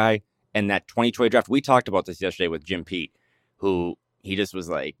on the guy. And that 2020 draft, we talked about this yesterday with Jim Pete, who he just was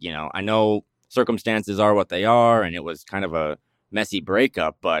I know circumstances are what they are, and it was kind of a messy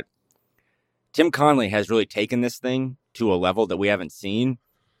breakup, but Tim Conley has really taken this thing to a level that we haven't seen.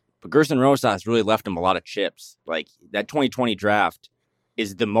 But Gerson Rosas really left him a lot of chips. That 2020 draft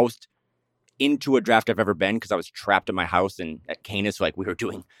is the most into a draft I've ever been, because I was trapped in my house and at Canis, we were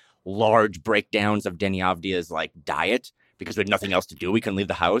doing large breakdowns of Denny Avdia's diet because we had nothing else to do. We couldn't leave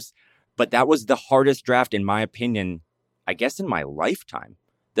the house. But that was the hardest draft, in my opinion, I guess in my lifetime,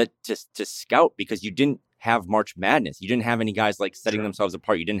 that to scout, because you didn't have March Madness. You didn't have any guys setting themselves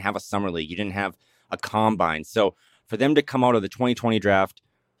apart. You didn't have a summer league. You didn't have a combine. So for them to come out of the 2020 draft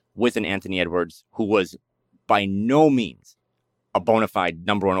with an Anthony Edwards, who was by no means a bona fide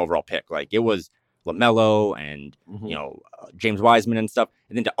number 1 overall pick. It was LaMelo and, James Wiseman and stuff.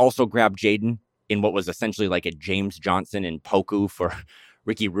 And then to also grab Jaden in what was essentially a James Johnson and Poku for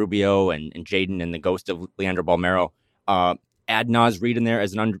Ricky Rubio and Jaden and the ghost of Leandro Balmero. Add Naz Reid in there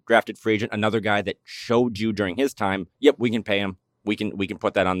as an undrafted free agent, another guy that showed you during his time, yep, we can pay him. We can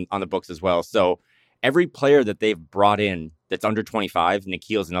put that on the books as well. So every player that they've brought in that's under 25,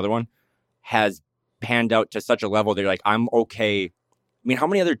 Nikhil's another one, has panned out to such a level they're I'm okay. I mean, how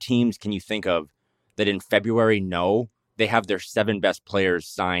many other teams can you think of that in February know they have their 7 best players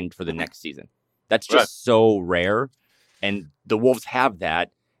signed for the next season? That's just so rare. And the Wolves have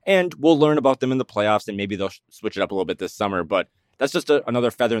that. And we'll learn about them in the playoffs, and maybe they'll switch it up a little bit this summer. But that's just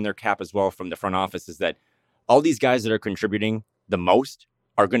another feather in their cap as well from the front office, is that all these guys that are contributing the most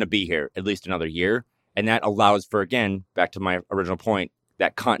are going to be here at least another year. And that allows for, again, back to my original point,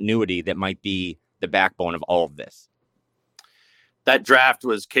 that continuity that might be the backbone of all of this. That draft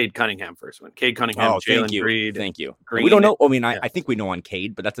was Cade Cunningham first one. Cade Cunningham, Jalen Reid. Thank you. Green. We don't know. I mean, I think we know on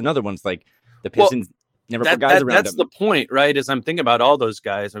Cade, but that's another one. It's the Pistons never put guys around him. That's the point, right? Is I'm thinking about all those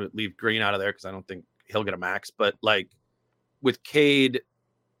guys. I would leave Green out of there because I don't think he'll get a max. But with Cade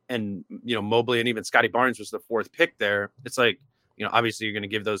and, Mobley and even Scotty Barnes was the 4th pick there. It's obviously you're going to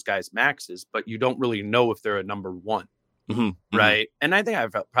give those guys maxes, but you don't really know if they're a number 1. Right. And I think I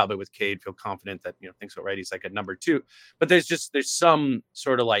probably with Cade feel confident that, things are right. He's a number 2, but there's some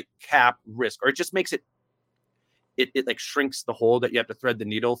sort of cap risk, or it just makes it shrinks the hole that you have to thread the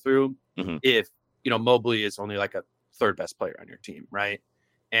needle through. If, Mobley is only a 3rd best player on your team. Right.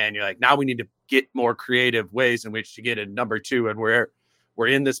 And you're now we need to get more creative ways in which to get a number 2. And we're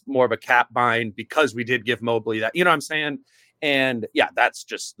in this more of a cap bind because we did give Mobley that, you know what I'm saying? And yeah, that's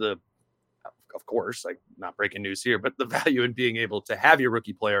just of course, not breaking news here, but the value in being able to have your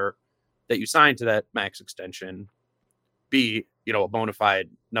rookie player that you signed to that max extension be, a bona fide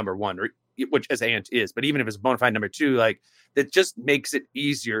number 1, which as Ant is, but even if it's a bona fide number 2, that just makes it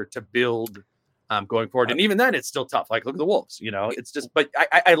easier to build going forward. And even then it's still tough. Look at the Wolves, it's just, but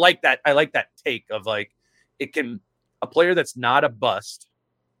I like that. I like that take of it can, a player that's not a bust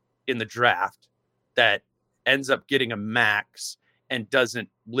in the draft that ends up getting a max and doesn't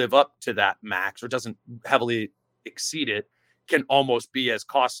live up to that max or doesn't heavily exceed it can almost be as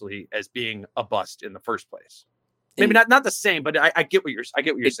costly as being a bust in the first place. Maybe not the same, but I get what you're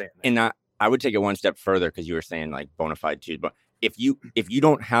saying. And I would take it one step further because you were saying like bona fide twos. But if you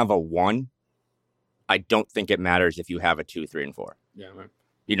don't have a 1, I don't think it matters if you have a 2, 3, and 4. Yeah, right.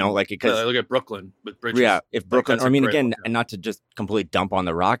 You know, like because look at Brooklyn with Bridges. Yeah, if Brooklyn, like, or I mean, again, and not to just completely dump on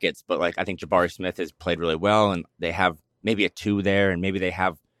the Rockets, but like I think Jabari Smith has played really well, and they have maybe a 2 there, and maybe they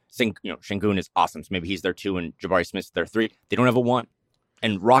have Şengün is awesome, so maybe he's their 2 and Jabari Smith's their 3. They don't have a 1.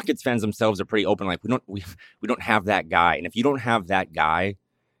 And Rockets fans themselves are pretty open. Like we don't have that guy. And if you don't have that guy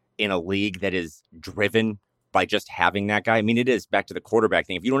in a league that is driven by just having that guy, I mean, it is back to the quarterback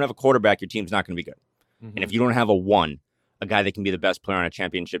thing. If you don't have a quarterback, your team's not going to be good. Mm-hmm. And if you don't have a 1, a guy that can be the best player on a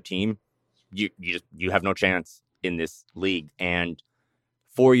championship team, you have no chance in this league. And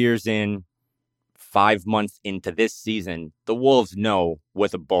 4 years in, 5 months into this season, the Wolves know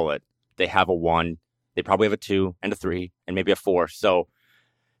with a bullet they have a 1. They probably have a 2 and a 3 and maybe a 4. So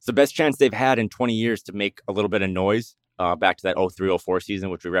it's the best chance they've had in 20 years to make a little bit of noise back to that 03-04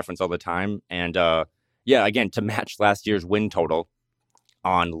 season, which we reference all the time. And again, to match last year's win total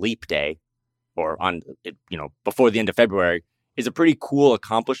on Leap Day or on, before the end of February is a pretty cool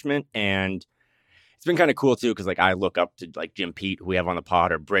accomplishment. And it's been kind of cool too, because like I look up to like Jim Pete, who we have on the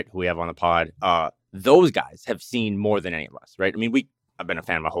pod, or Britt, who we have on the pod. Those guys have seen more than any of us, right? I mean, I've been a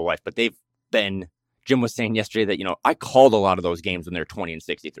fan my whole life, but they've been. Jim was saying yesterday that, I called a lot of those games when they're 20 and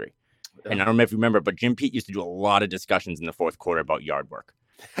 63. Yeah. And I don't know if you remember, but Jim Pete used to do a lot of discussions in the fourth quarter about yard work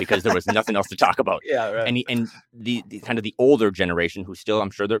because there was nothing else to talk about. Yeah, right. And the kind of the older generation who still,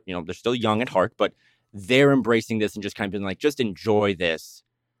 I'm sure they're still young at heart, but they're embracing this and just kind of being like, just enjoy this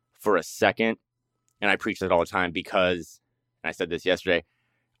for a second. And I preach that all the time because, and I said this yesterday,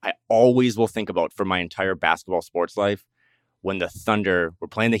 I always will think about for my entire basketball sports life, when the Thunder were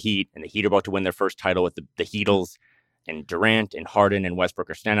playing the Heat and the Heat are about to win their first title with the Heatles, and Durant and Harden and Westbrook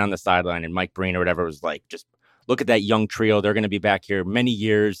are standing on the sideline, and Mike Breen or whatever was like, just look at that young trio. They're going to be back here many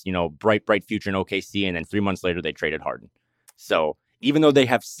years, bright future in OKC. And then 3 months later, they traded Harden. So even though they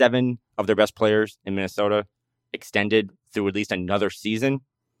have 7 of their best players in Minnesota extended through at least another season,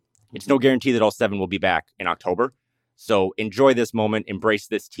 it's no guarantee that all 7 will be back in October. So enjoy this moment, embrace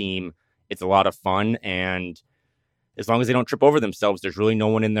this team. It's a lot of fun. And as long as they don't trip over themselves, there's really no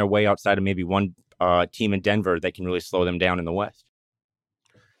one in their way outside of maybe one team in Denver that can really slow them down in the West.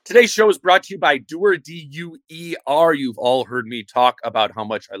 Today's show is brought to you by Duer, D-U-E-R. You've all heard me talk about how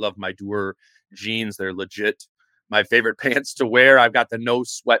much I love my Duer jeans. They're legit my favorite pants to wear. I've got the no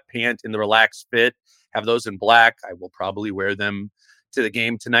sweat pant in the relaxed fit. Have those in black. I will probably wear them to the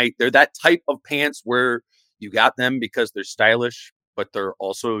game tonight. They're that type of pants where you got them because they're stylish, but they're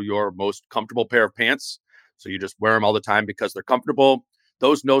also your most comfortable pair of pants. So you just wear them all the time because they're comfortable.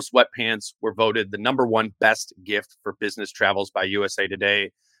 Those no sweat pants were voted the #1 best gift for business travels by USA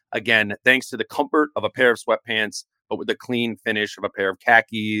Today. Again, thanks to the comfort of a pair of sweatpants, but with the clean finish of a pair of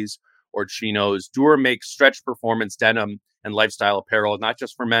khakis or chinos. Duer makes stretch performance denim and lifestyle apparel, not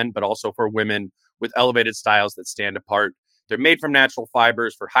just for men, but also for women, with elevated styles that stand apart. They're made from natural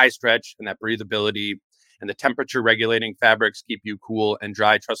fibers for high stretch and that breathability, and the temperature regulating fabrics keep you cool and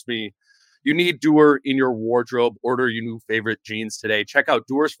dry. Trust me, you need Duer in your wardrobe. Order your new favorite jeans today. Check out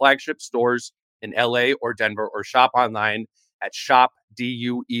Duer's flagship stores in LA or Denver, or shop online at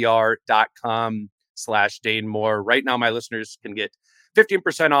shopduer.com/Dane Moore. Right now, my listeners can get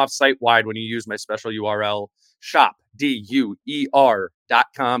 15% off site-wide when you use my special URL,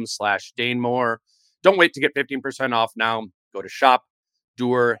 shopduer.com/Dane Moore. Don't wait to get 15% off now. Go to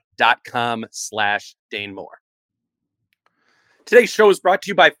shopduer.com/Dane Moore. Today's show is brought to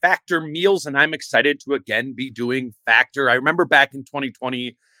you by Factor Meals, and I'm excited to again be doing Factor. I remember back in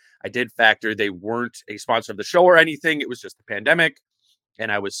 2020, I did Factor. They weren't a sponsor of the show or anything. It was just the pandemic,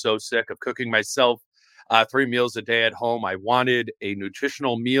 and I was so sick of cooking myself 3 meals a day at home. I wanted a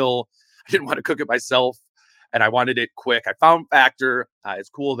nutritional meal. I didn't want to cook it myself, and I wanted it quick. I found Factor. It's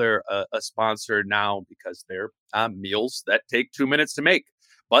cool they're a sponsor now because they're meals that take 2 minutes to make.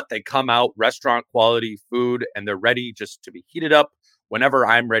 But they come out restaurant quality food, and they're ready just to be heated up whenever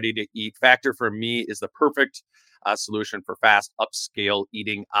I'm ready to eat. Factor for me is the perfect solution for fast upscale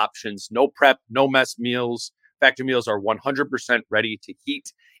eating options. No prep, no mess meals. Factor meals are 100% ready to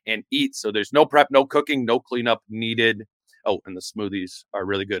heat and eat. So there's no prep, no cooking, no cleanup needed. Oh, and the smoothies are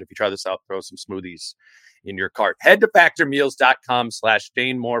really good. If you try this out, throw some smoothies in your cart. Head to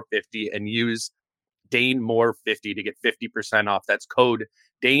factormeals.com/DaneMoore50 and use DaneMoore50 to get 50% off. That's code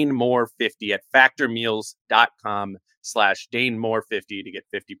DaneMoore50 at factormeals.com/DaneMoore50 to get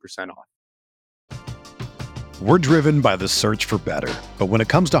 50% off. We're driven by the search for better. But when it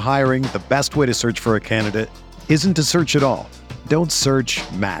comes to hiring, the best way to search for a candidate isn't to search at all. Don't search,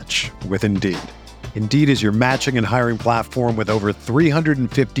 match with Indeed. Indeed is your matching and hiring platform with over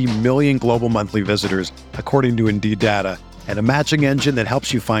 350 million global monthly visitors, according to Indeed data, and a matching engine that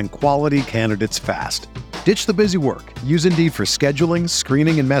helps you find quality candidates fast. Ditch the busy work. Use Indeed for scheduling,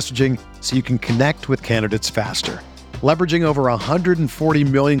 screening, and messaging so you can connect with candidates faster. Leveraging over 140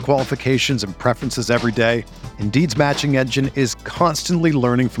 million qualifications and preferences every day, Indeed's matching engine is constantly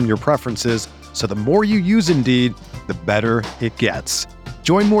learning from your preferences, so the more you use Indeed, the better it gets.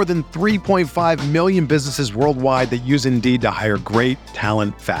 Join more than 3.5 million businesses worldwide that use Indeed to hire great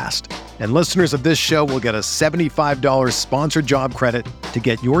talent fast. And listeners of this show will get a $75 sponsored job credit to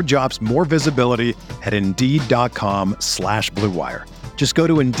get your jobs more visibility at Indeed.com/Blue Wire. Just go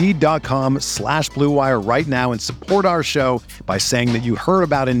to Indeed.com/Blue Wire right now and support our show by saying that you heard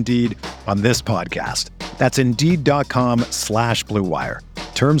about Indeed on this podcast. That's Indeed.com/Blue Wire.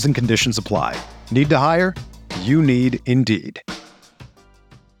 Terms and conditions apply. Need to hire? You need Indeed.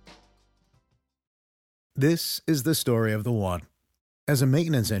 This is the story of the one. As a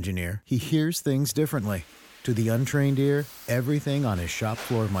maintenance engineer, he hears things differently. To the untrained ear, everything on his shop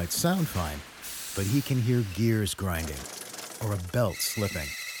floor might sound fine, but he can hear gears grinding or a belt slipping.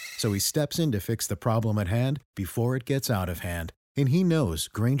 So he steps in to fix the problem at hand before it gets out of hand. And he knows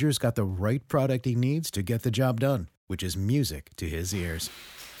Grainger's got the right product he needs to get the job done, which is music to his ears.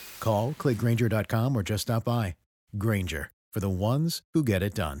 Call, click Grainger.com, or just stop by. Grainger, for the ones who get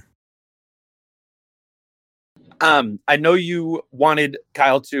it done. I know you wanted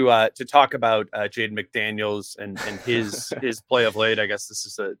Kyle to talk about Jaden McDaniels and his play of late. I guess this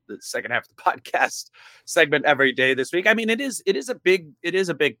is the second half of the podcast segment every day this week. I mean, it is a big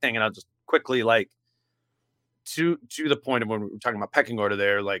thing, and I'll just quickly to the point of when we were talking about pecking order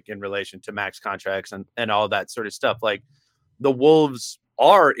there, like in relation to max contracts and all that sort of stuff. Like the Wolves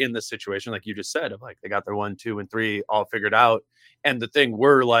are in the situation, like you just said, of like they got their 1, 2, and 3 all figured out, and the thing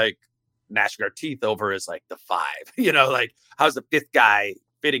we're like gnashing our teeth over is like the 5, like how's the 5th guy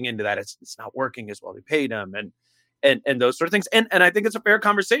fitting into that? It's not working as well. We paid him and those sort of things. And I think it's a fair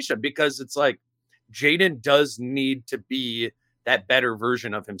conversation because it's like Jaden does need to be that better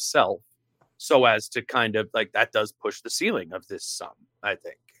version of himself so as to kind of like that does push the ceiling of this some, I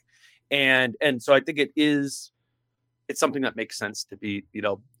think. And so I think it's something that makes sense to be,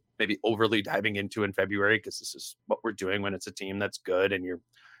 maybe overly diving into in February, because this is what we're doing when it's a team that's good and you're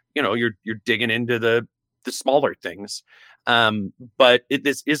digging into the smaller things. But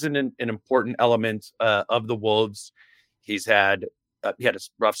this isn't an important element of the Wolves. He had a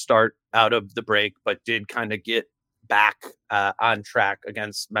rough start out of the break, but did kind of get back on track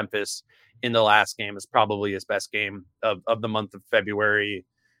against Memphis in the last game. Is probably his best game of the month of February.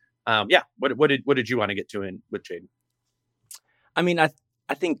 What did you want to get to in with Jaden? I mean, I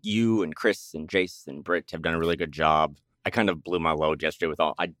think you and Chris and Jace and Britt have done a really good job. I kind of blew my load yesterday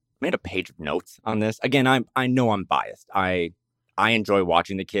I made a page of notes on this. Again, I know I'm biased. I enjoy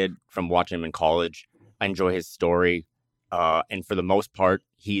watching the kid from watching him in college. I enjoy his story. And for the most part,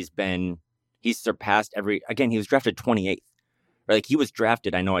 he's surpassed he was drafted 28th. Right? Like he was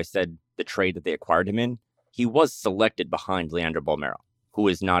drafted. I know I said the trade that they acquired him in, he was selected behind Leandro Bolmero, who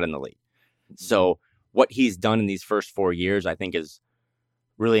is not in the league. So what he's done in these first 4 years, I think is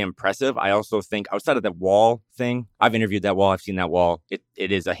really impressive. I also think outside of that wall thing, I've interviewed that wall. I've seen that wall. It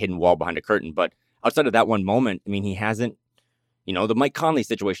is a hidden wall behind a curtain. But outside of that one moment, I mean, he hasn't, the Mike Conley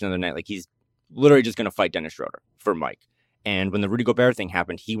situation the other night, like he's literally just going to fight Dennis Schroeder for Mike. And when the Rudy Gobert thing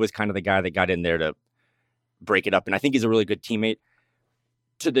happened, he was kind of the guy that got in there to break it up. And I think he's a really good teammate.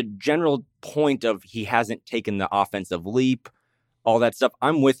 To the general point of he hasn't taken the offensive leap, all that stuff,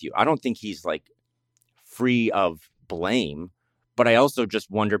 I'm with you. I don't think he's like free of blame. But I also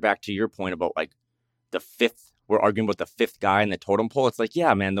just wonder, back to your point about like the 5th, we're arguing about the 5th guy in the totem pole. It's like,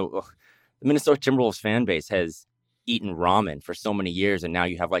 yeah, man, the Minnesota Timberwolves fan base has eaten ramen for so many years. And now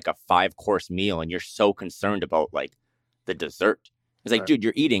you have like a 5-course meal and you're so concerned about like the dessert. It's like, dude,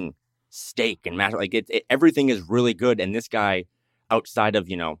 you're eating steak and mash. Like everything is really good. And this guy outside of,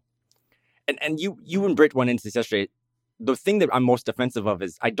 and you and Britt went into this yesterday. The thing that I'm most defensive of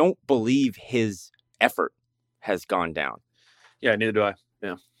is I don't believe his effort has gone down. Yeah, neither do I.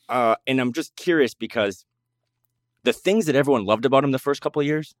 Yeah. And I'm just curious because the things that everyone loved about him the first couple of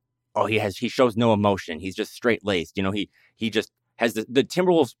years, he shows no emotion. He's just straight laced. He just has the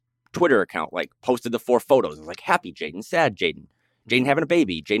Timberwolves Twitter account, like posted the 4 photos. It's like happy Jaden, sad Jaden, Jaden having a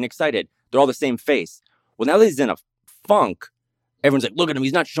baby, Jaden excited. They're all the same face. Well, now that he's in a funk, everyone's like, look at him.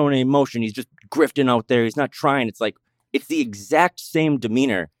 He's not showing any emotion. He's just grifting out there. He's not trying. It's like, it's the exact same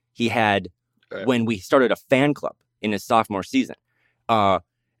demeanor he had when we started a fan club in his sophomore season. And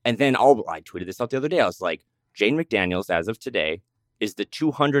then I tweeted this out the other day. I was like, Jaden McDaniels, as of today, is the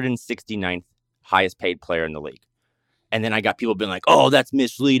 269th highest paid player in the league. And then I got people being like, oh, that's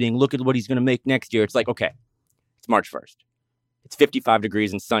misleading. Look at what he's going to make next year. It's like, okay, it's March 1st. It's 55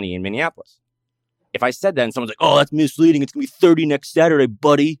 degrees and sunny in Minneapolis. If I said that and someone's like, oh, that's misleading. It's going to be 30 next Saturday,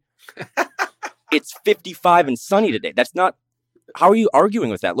 buddy. It's 55 and sunny today. That's not, how are you arguing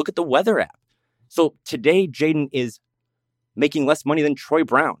with that? Look at the weather app. So today, Jaden is making less money than Troy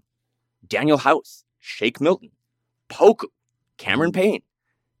Brown, Daniel House, Shake Milton, Poku, Cameron Payne,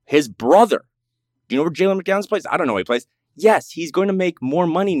 his brother. Do you know where Jalen McDaniels plays? I don't know where he plays. Yes, he's going to make more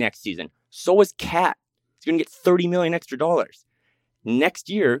money next season. So is Cat. He's going to get $30 million extra dollars. Next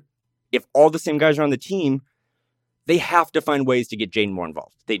year, if all the same guys are on the team, they have to find ways to get Jaden more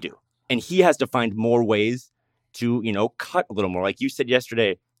involved. They do. And he has to find more ways to, cut a little more. Like you said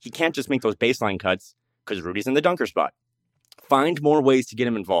yesterday, he can't just make those baseline cuts because Rudy's in the dunker spot. Find more ways to get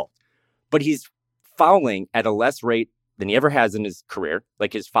him involved. But he's fouling at a less rate than he ever has in his career.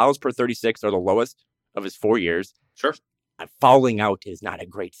 Like his fouls per 36 are the lowest of his 4 years. Sure. Fouling out is not a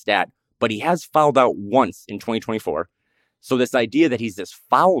great stat, but he has fouled out once in 2024. So this idea that he's this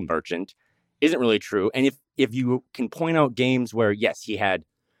foul merchant isn't really true. And if you can point out games where, yes, he had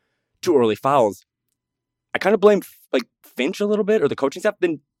 2 early fouls, I kind of blame like Finch a little bit or the coaching staff.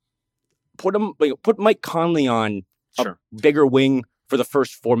 Then put Mike Conley on a bigger wing for the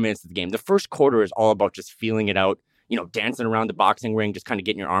first 4 minutes of the game. The first quarter is all about just feeling it out, dancing around the boxing ring, just kind of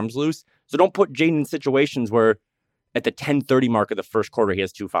getting your arms loose. So don't put Jaden in situations where at the 10:30 mark of the first quarter, he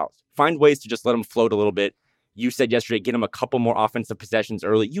has 2 fouls. Find ways to just let him float a little bit. You said yesterday, get him a couple more offensive possessions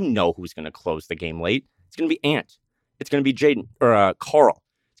early. You know who's going to close the game late. It's going to be Ant. It's going to be Jaden or Carl.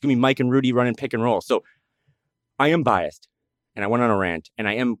 It's going to be Mike and Rudy running pick and roll. So I am biased, and I went on a rant, and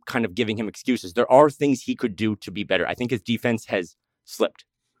I am kind of giving him excuses. There are things he could do to be better. I think his defense has slipped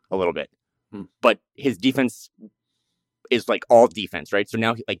a little bit, but his defense is like all defense, right? So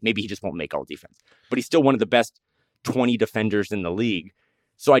now, maybe he just won't make all defense, but he's still one of the best 20 defenders in the league.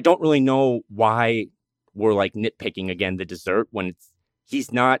 So I don't really know why we're like nitpicking again the dessert when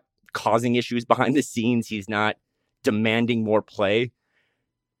he's not causing issues behind the scenes. He's not demanding more play.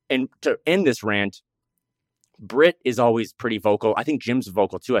 And to end this rant, Britt is always pretty vocal. I think Jim's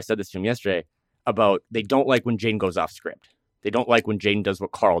vocal too. I said this to him yesterday about they don't like when Jaden goes off script. They don't like when Jaden does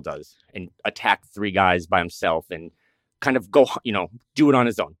what Carl does and attack 3 guys by himself and kind of go, do it on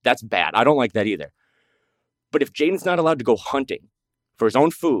his own. That's bad. I don't like that either. But if Jaden's not allowed to go hunting for his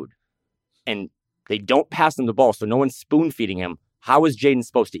own food and they don't pass him the ball, so no one's spoon feeding him, how is Jaden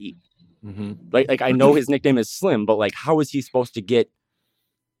supposed to eat? Mm-hmm. Like I know his nickname is Slim, but how is he supposed to get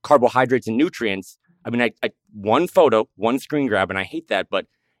carbohydrates and nutrients? I mean, I one photo, one screen grab, and I hate that. But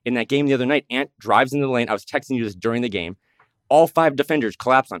in that game the other night, Ant drives into the lane. I was texting you this during the game. All 5 defenders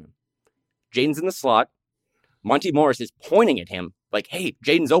collapse on him. Jaden's in the slot. Monty Morris is pointing at him like, hey,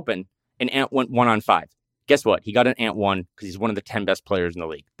 Jaden's open. And Ant went 1-on-5. Guess what? He got an Ant 1 because he's one of the 10 best players in the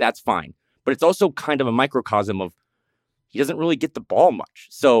league. That's fine. But it's also kind of a microcosm of he doesn't really get the ball much.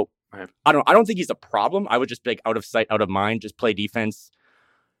 So I don't think he's a problem. I would just be out of sight, out of mind, just play defense,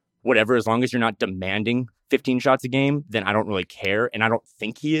 whatever. As long as you're not demanding 15 shots a game, then I don't really care. And I don't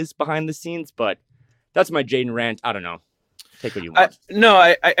think he is behind the scenes, but that's my Jaden rant. I don't know. Take what you want.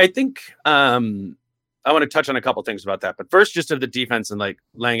 I think I want to touch on a couple things about that. But first, just of the defense and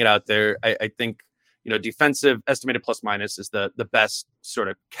laying it out there, I think, defensive estimated plus minus is the best sort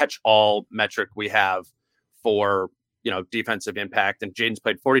of catch-all metric we have for, defensive impact. And Jaden's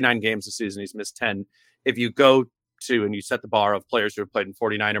played 49 games this season. He's missed 10. If you go to and you set the bar of players who have played in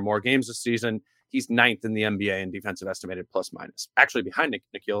 49 or more games this season, he's 9th in the NBA in defensive estimated plus minus. Actually, behind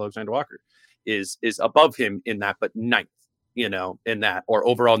Nickeil Alexander-Walker is above him in that, but 9th, in that, or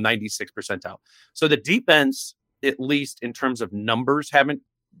overall 96th percentile. So the defense, at least in terms of numbers,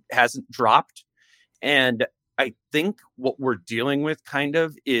 hasn't dropped. And I think what we're dealing with kind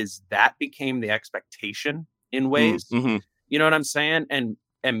of is that became the expectation in ways. Mm-hmm. You know what I'm saying? And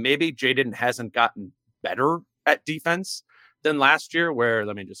maybe Jaden hasn't gotten better at defense than last year, where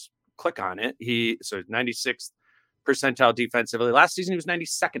let me just click on it. So 96th percentile defensively. Last season, he was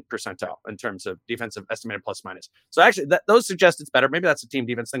 92nd percentile in terms of defensive estimated plus minus. So actually, those suggest it's better. Maybe that's a team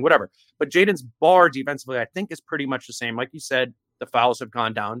defense thing, whatever. But Jaden's bar defensively, I think, is pretty much the same. Like you said, the fouls have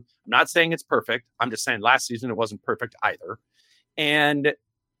gone down. I'm not saying it's perfect. I'm just saying last season it wasn't perfect either. And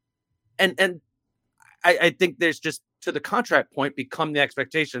I think there's just, to the contract point, become the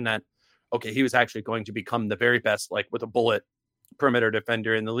expectation that, okay, he was actually going to become the very best, with a bullet perimeter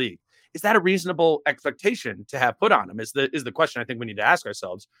defender in the league. is that a reasonable expectation to have put on him? Is the question I think we need to ask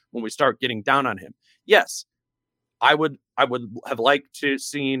ourselves when we start getting down on him. Yes, I would have liked to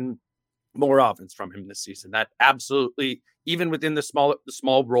seen more offense from him this season. That absolutely, even within the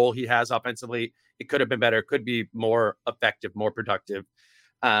small role he has offensively, it could have been better. It could be more effective, more productive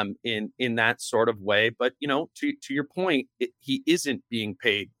in that sort of way. But to your point, he isn't being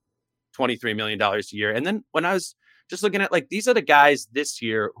paid $23 million a year. And then when I was just looking at, like, these are the guys this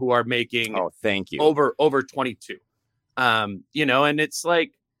year who are making thank you over 22. And it's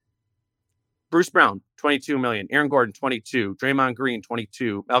like Bruce Brown, 22 million, Aaron Gordon, 22, Draymond Green,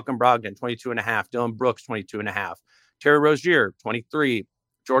 22, Malcolm Brogdon, 22.5, Dylan Brooks, 22.5, Terry Rozier, 23,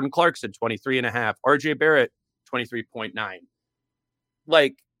 Jordan Clarkson, 23.5, RJ Barrett, 23.9.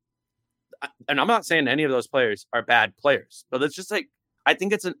 Like, and I'm not saying any of those players are bad players, but it's just like, I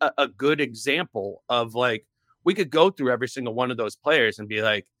think it's a good example of, like, we could go through every single one of those players and be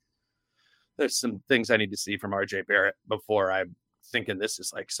like, there's some things I need to see from RJ Barrett before I'm thinking this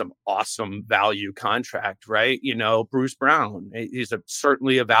is like some awesome value contract, right? Bruce Brown, he's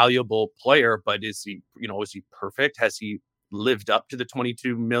certainly a valuable player, but is he perfect? Has he lived up to the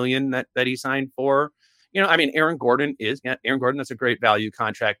 22 million that he signed for? Aaron Gordon, that's a great value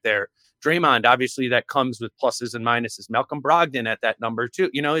contract there. Draymond, obviously that comes with pluses and minuses. Malcolm Brogdon at that number too.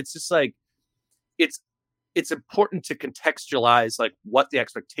 It's just like, it's important to contextualize, like, what the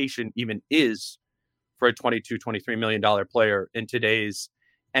expectation even is for a $22-23 million player in today's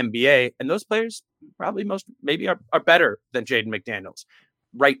NBA. And those players probably maybe are better than Jaden McDaniels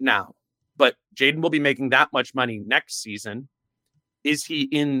right now. But Jaden will be making that much money next season. Is he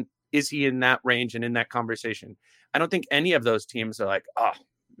in that range and in that conversation? I don't think any of those teams are like, oh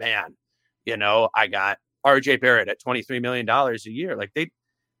man, I got RJ Barrett at $23 million a year. Like,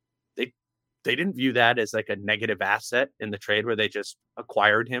 they didn't view that as like a negative asset in the trade where they just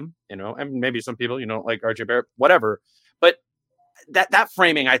acquired him, and maybe some people, like RJ Barrett, whatever. But that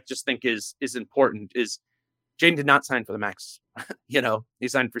framing, I just think is important. Is Jaden did not sign for the max. He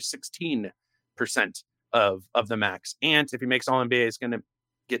signed for 16% of the max. And if he makes All NBA, he's going to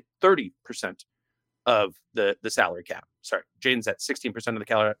get 30% of the salary cap. Sorry, Jaden's at 16% of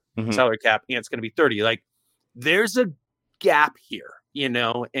the salary cap, and it's going to be 30. Like, there's a gap here,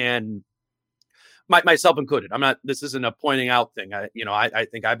 and myself included. This isn't a pointing out thing. I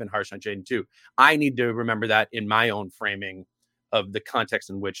think I've been harsh on Jaden too. I need to remember that in my own framing of the context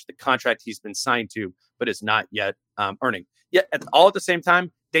in which the contract he's been signed to, but is not yet earning. Yet all at the same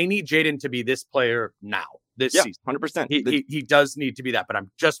time, they need Jaden to be this player now, this season. 100%. He does need to be that, but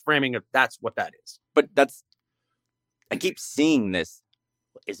I'm just framing if that's what that is. But I keep seeing this.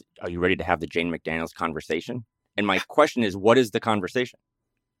 Are you ready to have the Jaden McDaniels conversation? And my question is, what is the conversation?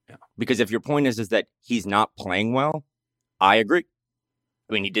 Yeah. Because if your point is that he's not playing well, I agree.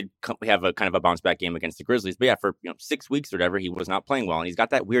 I mean, he did have a kind of a bounce back game against the Grizzlies, but yeah, for 6 weeks or whatever, he was not playing well, and he's got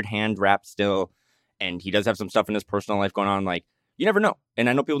that weird hand wrap still, and he does have some stuff in his personal life going on. Like, you never know, and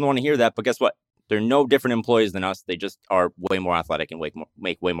I know people don't want to hear that, but guess what? They're no different employees than us. They just are way more athletic and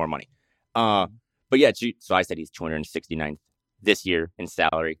make way more money. But yeah, so I said he's 269th this year in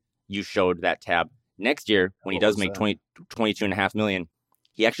salary. You showed that tab. Next year, when he does make 22.5 million,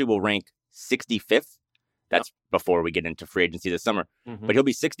 he actually will rank 65th. That's before we get into free agency this summer. But he'll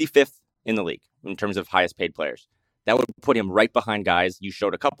be 65th in the league in terms of highest paid players. That would put him right behind guys. You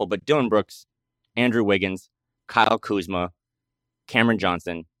showed a couple, but Dylan Brooks, Andrew Wiggins, Kyle Kuzma, Cameron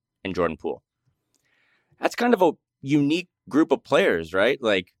Johnson, and Jordan Poole. That's kind of a unique group of players, right?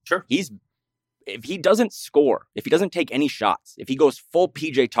 Like, sure. If he doesn't score, if he doesn't take any shots, if he goes full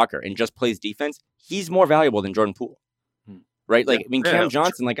PJ Tucker and just plays defense, he's more valuable than Jordan Poole. Right? Like, Cam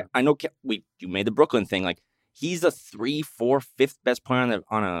Johnson, like, I know you made the Brooklyn thing. Like, he's a 3, 4, 5th best player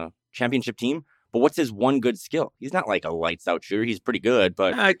on a championship team. But what's his one good skill? He's not like a lights out shooter. He's pretty good,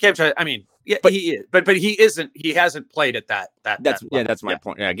 but yeah, but he is. But he isn't. He hasn't played at that. That's my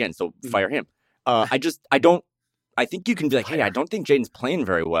point. Yeah, again, so fire him. I think you can be like, hey, I don't think Jaden's playing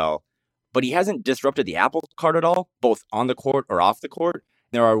very well, but he hasn't disrupted the apple cart at all, both on the court or off the court.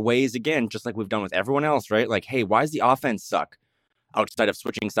 There are ways, again, just like we've done with everyone else, right? Like, hey, why does the offense suck outside of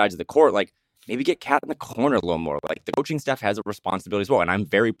switching sides of the court? Like, maybe get Cat in the corner a little more. Like, the coaching staff has a responsibility as well. And I'm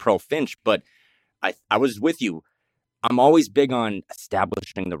very pro Finch, but I was with you. I'm always big on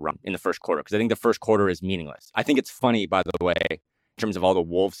establishing the run in the first quarter because I think the first quarter is meaningless. I think it's funny, by the way, in terms of all the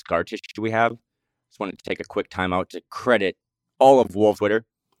Wolves scar tissue we have. Just wanted to take a quick time out to credit all of Wolves Twitter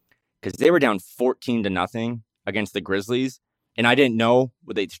because they were down 14-0 against the Grizzlies. And I didn't know,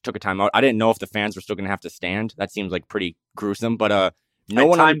 they took a timeout. I didn't know if the fans were still going to have to stand. That seems like pretty gruesome. But I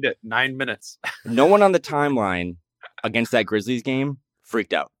timed it 9 minutes. No one on the timeline against that Grizzlies game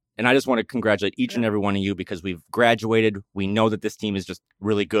freaked out. And I just want to congratulate each and every one of you because we've graduated. We know that this team is just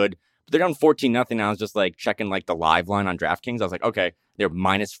really good. But they're down 14-0. I was just like checking like the live line on DraftKings. I was like, okay, they're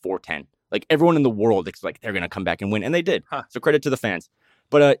minus 410. Like everyone in the world is like, they're going to come back and win. And they did. Huh. So credit to the fans.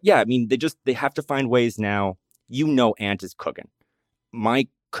 But yeah, I mean, they have to find ways now. You know, Ant is cooking. My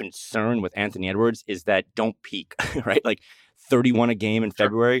concern with Anthony Edwards is that don't peak, right? Like 31 a game in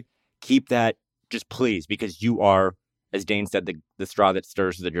February. Keep that just please, because you are, as Dane said, the straw that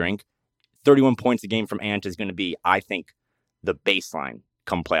stirs the drink. 31 points a game from Ant is going to be, I think, the baseline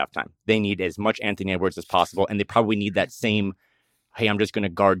come playoff time. They need as much Anthony Edwards as possible, and they probably need that same, hey, I'm just going to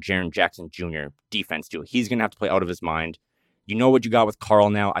guard Jaren Jackson Jr. defense too. He's going to have to play out of his mind. You know what you got with Karl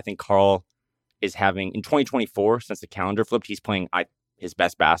now. I think Karl is having, in 2024, since the calendar flipped, he's playing his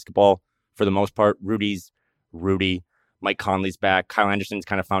best basketball for the most part. Rudy's Rudy. Mike Conley's back. Kyle Anderson's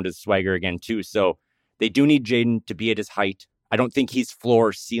kind of found his swagger again too. So they do need Jaden to be at his height. I don't think he's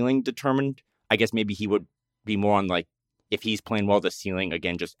floor ceiling determined. I guess maybe he would be more on like, if he's playing well, the ceiling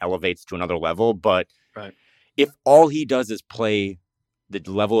again just elevates to another level. But if all he does is play the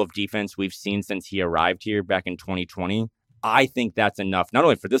level of defense we've seen since he arrived here back in 2020, I think that's enough, not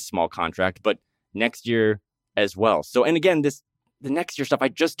only for this small contract, but next year as well. So, and again, the next year stuff, I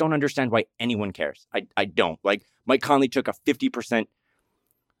just don't understand why anyone cares. I don't. Like, Mike Conley took a 50%.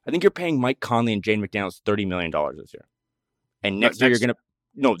 I think you're paying Mike Conley and Jane McDaniels $30 million this year. And next year you're going to,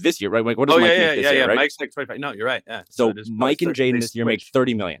 no, this year, right? Like, what does Mike make this year, right? Mike's like 25. No, you're right. Yeah. So Mike and Jaden this year make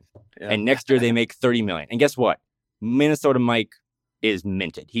 $30 million. Yeah. And next year they make $30 million. And guess what? Minnesota Mike is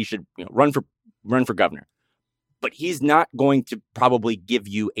minted. He should run for governor. But he's not going to probably give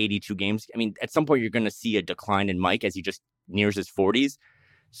you 82 games. I mean, at some point you're going to see a decline in Mike as he just nears his 40s.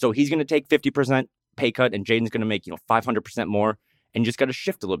 So he's going to take 50% pay cut, and Jaden's going to make 500% more. And you just got to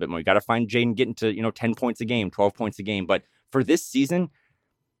shift a little bit more. You got to find Jaden getting to 10 points a game, 12 points a game. But for this season,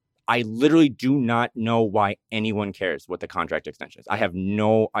 I literally do not know why anyone cares what the contract extension is. I have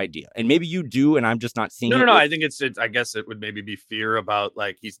no idea. And maybe you do, and I'm just not seeing it. No. I think it's I guess it would maybe be fear about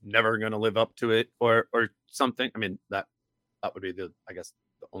like he's never going to live up to it or something. I mean, that would be the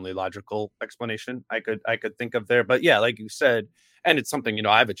only logical explanation I could think of there. But yeah, like you said, and it's something,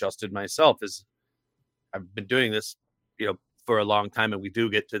 I've adjusted myself is I've been doing this, for a long time, and we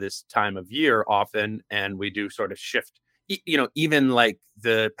do get to this time of year often, and we do sort of shift. Even like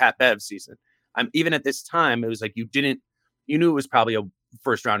the Pat Bev season, even at this time, it was like you knew it was probably a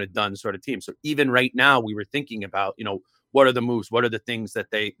first round and done sort of team. So even right now, we were thinking about, what are the moves? What are the things that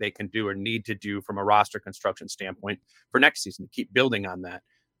they can do or need to do from a roster construction standpoint for next season to keep building on that?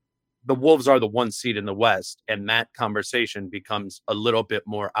 The Wolves are the 1 seed in the West, and that conversation becomes a little bit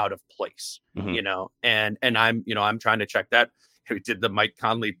more out of place, and I'm trying to check that. We did the Mike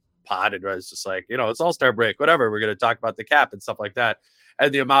Conley pod, and I was just like, it's All-Star break, whatever. We're going to talk about the cap and stuff like that.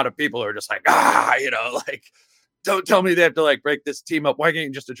 And the amount of people are just like, like, don't tell me they have to like break this team up. Why can't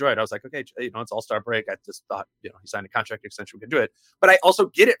you just enjoy it? I was like, okay, it's All-Star break. I just thought, he signed a contract extension. We could do it. But I also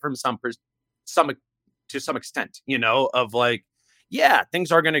get it from to some extent, of like, yeah,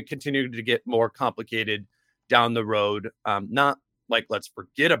 things are going to continue to get more complicated down the road. Not like, let's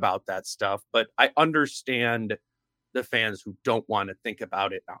forget about that stuff, but I understand the fans who don't want to think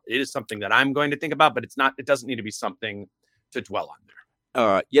about it now. It is something that I'm going to think about, but it doesn't need to be something to dwell on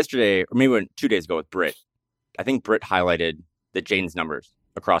there. Yesterday, or maybe 2 days ago with Britt, I think Britt highlighted that Jaden's numbers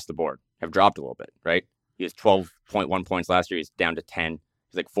across the board have dropped a little bit, right? He was 12.1 points last year. He's down to 10.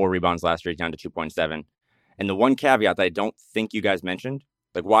 He's like 4 rebounds last year. He's down to 2.7. And the one caveat that I don't think you guys mentioned,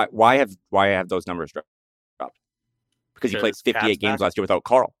 like why have those numbers dropped? Because he played 58 games last year without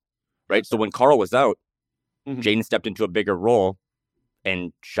Karl, right? So when Karl was out, Jaden stepped into a bigger role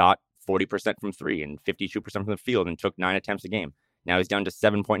and shot 40% from 3 and 52% from the field and took 9 attempts a game. Now he's down to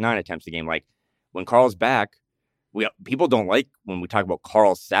 7.9 attempts a game. Like when Karl's back, people don't like when we talk about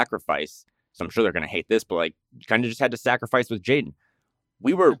Karl's sacrifice. So I'm sure they're going to hate this, but like you kind of just had to sacrifice with Jaden.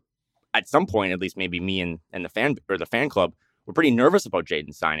 We were at some point, at least maybe me and the fan club, were pretty nervous about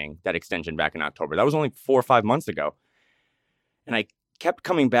Jaden signing that extension back in October. That was only 4 or 5 months ago. And I kept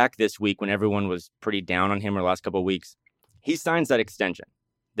coming back this week when everyone was pretty down on him or the last couple of weeks. He signs that extension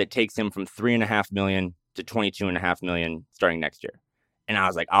that takes him from $3.5 million to $22.5 million starting next year. And I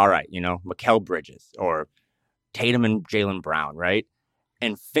was like, all right, Mikal Bridges or Tatum and Jaylen Brown, right?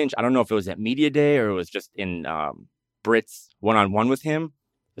 And Finch, I don't know if it was at Media Day or it was just in Britt's one-on-one with him.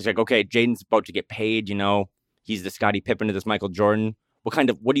 It's like, okay, Jaden's about to get paid, he's the Scottie Pippen to this Michael Jordan.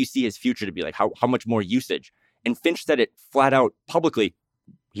 What do you see his future to be like? How much more usage? And Finch said it flat out publicly.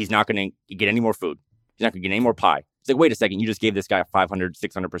 He's not going to get any more food. He's not going to get any more pie. It's like, wait a second. You just gave this guy a 500,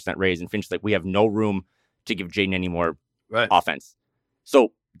 600% raise. And Finch's like, we have no room to give Jaden any more offense.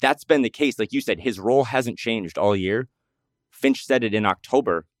 So that's been the case. Like you said, his role hasn't changed all year. Finch said it in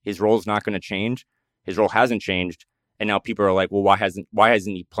October. His role is not going to change. His role hasn't changed. And now people are like, well, why hasn't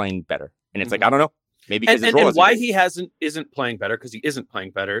he playing better? And it's like, I don't know. Maybe because his role and why he isn't playing better, because he isn't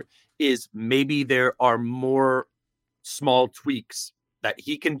playing better, is maybe there are more small tweaks that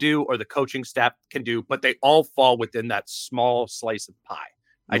he can do or the coaching staff can do, but they all fall within that small slice of pie.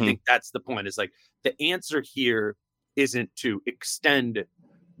 I think that's the point, is like the answer here isn't to extend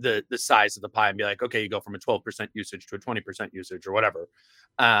the size of the pie and be like, okay, you go from a 12% usage to a 20% usage or whatever.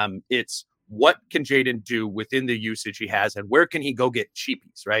 It's what can Jaden do within the usage he has, and where can he go get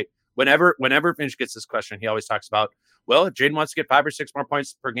cheapies, right? Whenever Finch gets this question, he always talks about, well, if Jaden wants to get 5 or 6 more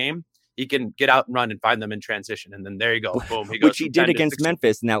points per game, he can get out and run and find them in transition. And then there you go. Boom. He goes, which he did against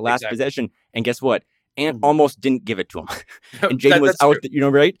Memphis in that last possession. And guess what? Ant almost didn't give it to him. And Jaden was out,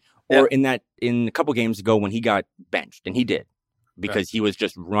 right? Or in a couple games ago when he got benched, and he did, because he was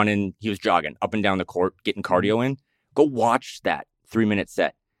just running, he was jogging up and down the court, getting cardio in. Go watch that 3-minute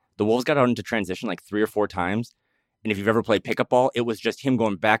set. The Wolves got out into transition like 3 or 4 times. And if you've ever played pickup ball, it was just him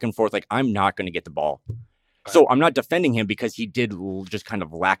going back and forth like, I'm not going to get the ball. So I'm not defending him because he did just kind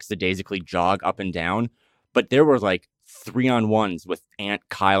of lackadaisically jog up and down. But there were like 3-on-1s with Ant,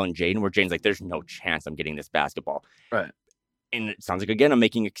 Kyle, and Jaden where Jaden's like, there's no chance I'm getting this basketball. Right. And it sounds like, again, I'm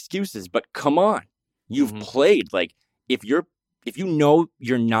making excuses, but come on. You've played. Like, if you know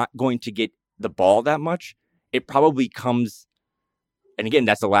you're not going to get the ball that much, it probably comes. And again,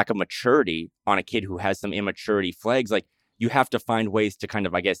 that's a lack of maturity on a kid who has some immaturity flags. Like, you have to find ways to kind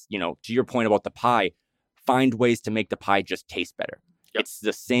of, I guess, to your point about the pie, find ways to make the pie just taste better. Yep. It's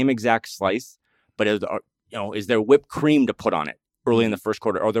the same exact slice, but is there whipped cream to put on it early in the first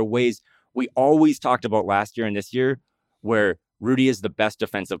quarter? Are there ways we always talked about last year and this year where Rudy is the best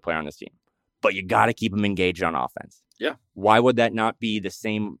defensive player on this team, but you got to keep him engaged on offense? Yeah. Why would that not be the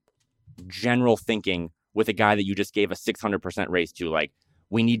same general thinking with a guy that you just gave a 600% raise to? Like,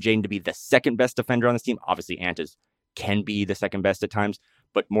 we need Jaden to be the second best defender on this team. Obviously, Ant can be the second best at times,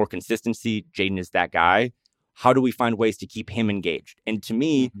 but more consistency, Jaden is that guy. How do we find ways to keep him engaged? And to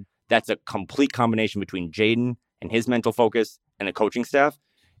me, that's a complete combination between Jaden and his mental focus and the coaching staff.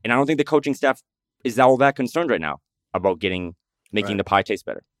 And I don't think the coaching staff is all that concerned right now about making the pie taste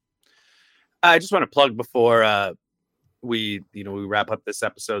better. I just want to plug before we wrap up this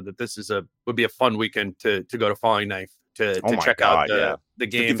episode that this would be a fun weekend to go to Falling Knife to check out the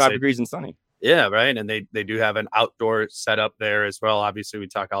games. 55 degrees and sunny. Yeah, right. And they do have an outdoor setup there as well. Obviously, we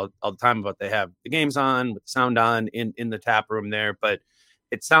talk all the time about they have the games on with the sound on in the tap room there. But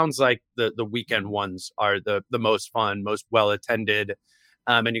it sounds like the weekend ones are the most fun, most well attended.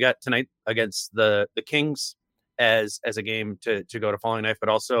 And you got tonight against the Kings as a game to go to Falling Knife, but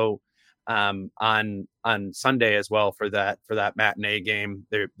also on Sunday as well for that matinee game.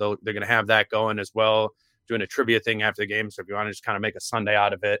 They're going to have that going as well, doing a trivia thing after the game. So if you want to just kind of make a Sunday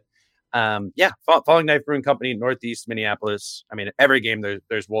out of it. Falling Knife Brewing Company, Northeast Minneapolis. I mean, every game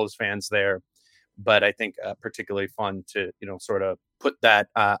there's Wolves fans there, but I think particularly fun to sort of put that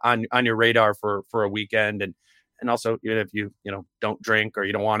on your radar for a weekend, and also even if you don't drink or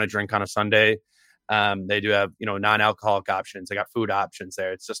you don't want to drink on a Sunday, they do have non-alcoholic options. They got food options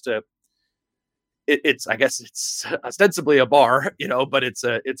there. It's just I guess it's ostensibly a bar, but it's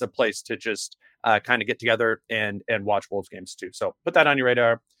a place to just kind of get together and watch Wolves games too. So put that on your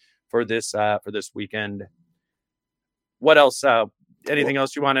radar for this weekend. What else? Anything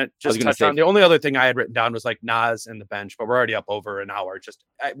else you want to just touch on? The only other thing I had written down was like Nas and the bench, but we're already up over an hour.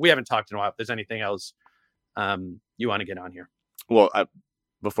 We haven't talked in a while. If there's anything else you want to get on here. Well,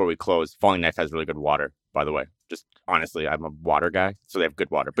 before we close, Falling Knife has really good water, by the way. Just honestly, I'm a water guy, so they have good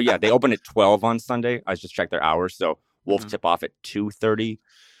water. But yeah, they open at 12 on Sunday. I just checked their hours. So Wolves tip off at 2:30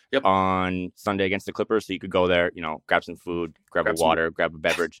 on Sunday against the Clippers. So you could go there, grab some food, grab a water, grab a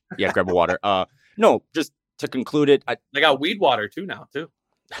beverage. Yeah, grab a water. No, just to conclude it. They got weed water too now, too.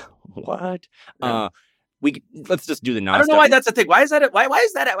 What? Yeah. Let's just do the Nas. I don't know why that's a thing. Why is that? Why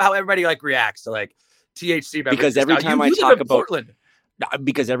is that how everybody reacts to THC beverages? Because every time I talk about Portland.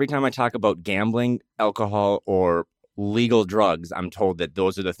 Because every time I talk about gambling, alcohol, or legal drugs, I'm told that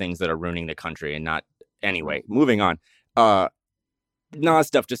those are the things that are ruining the country and not. Anyway, moving on. Nas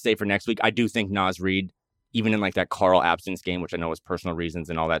stuff to say for next week. I do think Nas Reed, even in that Carl absence game, which I know is personal reasons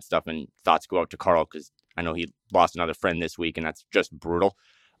and all that stuff, and thoughts go out to Carl because I know he lost another friend this week, and that's just brutal.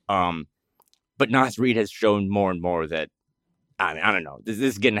 But Nas Reed has shown more and more that, I don't know, this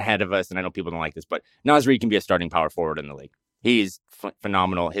is getting ahead of us, and I know people don't like this, but Nas Reed can be a starting power forward in the league. He's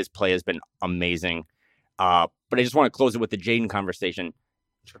phenomenal. His play has been amazing. But I just want to close it with the Jaden conversation.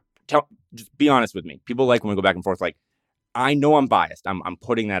 Just be honest with me. People when we go back and forth, I know I'm biased. I'm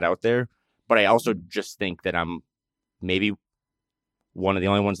putting that out there, but I also just think that I'm maybe one of the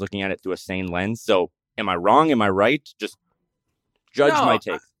only ones looking at it through a sane lens. So am I wrong? Am I right? Just judge my No,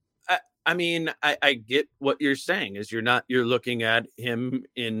 take. I mean, I get what you're saying is you're looking at him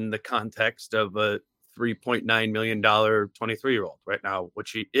in the context of a $3.9 million 23-year-old right now,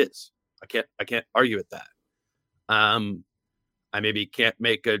 which he is. I can't argue with that. I maybe can't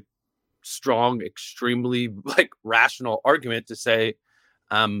make a strong, extremely rational argument to say,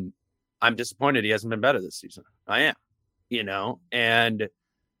 I'm disappointed he hasn't been better this season. I am, and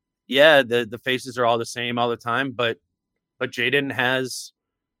yeah, the faces are all the same all the time, but Jaden has,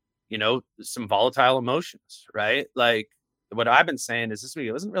 some volatile emotions, right? Like what I've been saying is this week,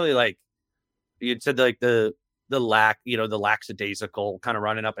 it wasn't really like you said, like the the lackadaisical kind of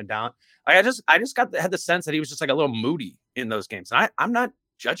running up and down. I just had the sense that he was just like a little moody in those games. And I'm not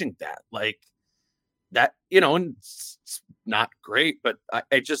judging that like that, and it's not great, but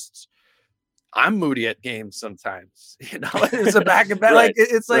I'm moody at games sometimes, it's a back and back. Right,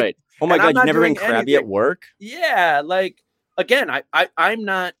 It's like, right. Oh my God, you've never been crabby at work? Yeah. Like, again, I'm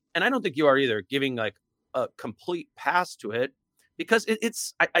not, and I don't think you are either, giving like a complete pass to it because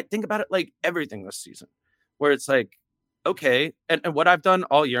I think about it like everything this season where it's like, okay. And what I've done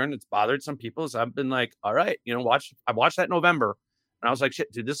all year, and it's bothered some people, is I've been like, all right, I watched that in November and I was like,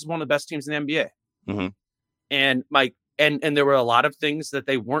 shit, dude, this is one of the best teams in the NBA. Mm-hmm. And and there were a lot of things that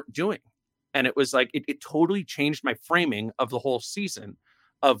they weren't doing. And it was like, it totally changed my framing of the whole season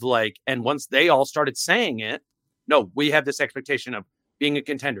of like, and once they all started saying it, no, we have this expectation of being a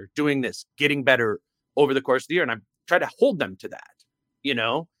contender, doing this, getting better over the course of the year. And I've tried to hold them to that,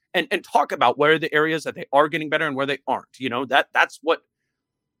 and talk about where are the areas that they are getting better and where they aren't, that's what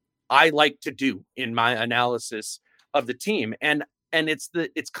I like to do in my analysis of the team. And it's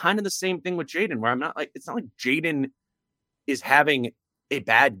kind of the same thing with Jaden, where I'm not like, it's not like Jaden is having a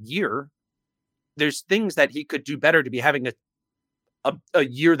bad year. There's things that he could do better to be having a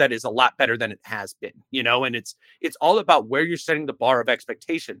year that is a lot better than it has been, and it's all about where you're setting the bar of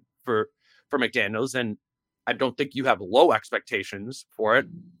expectation for McDaniels. And I don't think you have low expectations for it.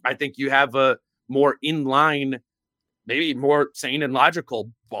 I think you have a more in line, maybe more sane and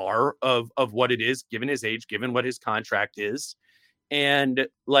logical bar of what it is, given his age, given what his contract is. And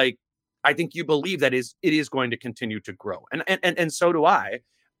like, I think you believe that it is going to continue to grow. And so do I.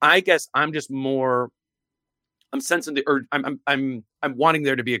 I guess I'm just more, I'm sensing the urge. I'm wanting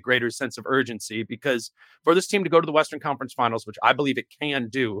there to be a greater sense of urgency, because for this team to go to the Western Conference Finals, which I believe it can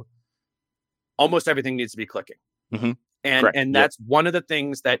do, almost everything needs to be clicking. Mm-hmm. And Correct. and that's one of the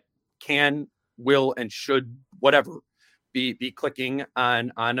things that can, will, and should, whatever, be clicking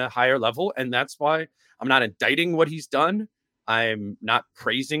on a higher level. And that's why I'm not indicting what he's done. I'm not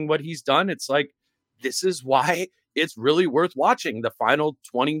praising what he's done. It's like, this is why it's really worth watching the final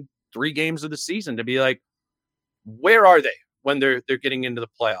 23 games of the season, to be like, where are they when they're getting into the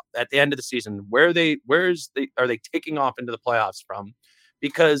playoff at the end of the season? Are they taking off into the playoffs from?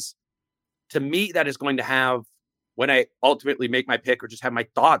 Because to me, that is going to have, when I ultimately make my pick or just have my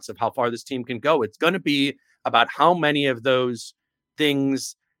thoughts of how far this team can go, it's going to be about how many of those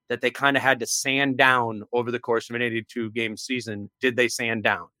things that they kind of had to sand down over the course of an 82 game season did they sand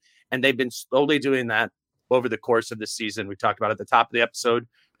down. And they've been slowly doing that over the course of the season. We talked about at the top of the episode,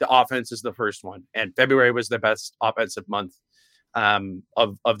 the offense is the first one, and February was the best offensive month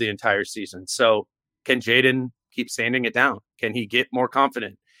of the entire season. So can Jaden keep sanding it down? Can he get more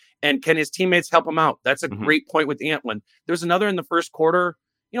confident? And can his teammates help him out? That's a great point with Antwin. There's another in the first quarter,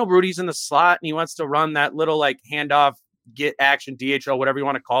 Rudy's in the slot and he wants to run that little like handoff, get action, DHO, whatever you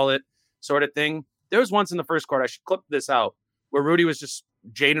want to call it, sort of thing. There was once in the first quarter, I should clip this out, where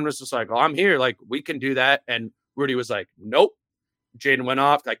Jaden was just like, oh, I'm here. Like, we can do that. And Rudy was like, nope. Jaden went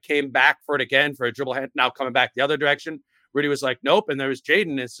off. I came back for it again for a dribble hand. Now coming back the other direction. Rudy was like, nope. And there was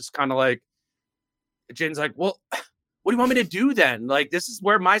Jaden. It's just kind of like, Jaden's like, well, what do you want me to do then? Like, this is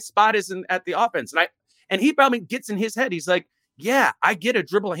where my spot is at the offense. And he probably gets in his head. He's like, yeah, I get a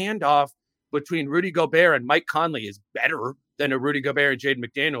dribble handoff between Rudy Gobert and Mike Conley is better than a Rudy Gobert and Jaden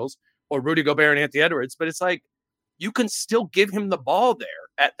McDaniels or Rudy Gobert and Anthony Edwards. But it's like, you can still give him the ball there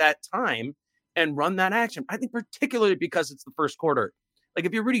at that time and run that action. I think particularly because it's the first quarter. Like,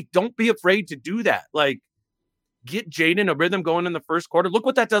 if you're Rudy, don't be afraid to do that. Like, get Jaden a rhythm going in the first quarter. Look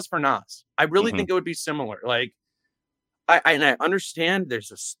what that does for Nas. I really think it would be similar. Like, I understand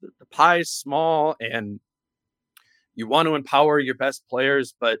the pie is small and you want to empower your best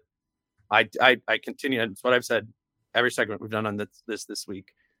players, but I continue. It's what I've said every segment we've done on this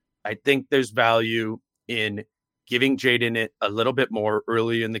week. I think there's value in giving Jaden it a little bit more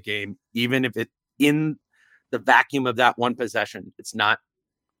early in the game, even if it in the vacuum of that one possession, it's not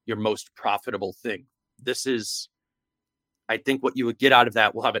your most profitable thing. This is, I think, what you would get out of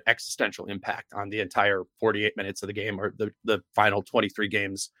that will have an existential impact on the entire 48 minutes of the game or the final 23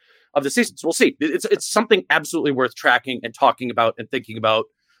 games of the season. So we'll see. It's something absolutely worth tracking and talking about and thinking about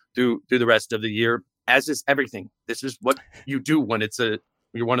through the rest of the year, as is everything. This is what you do when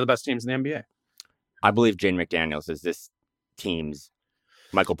you're one of the best teams in the NBA. I believe Jaden McDaniels is this team's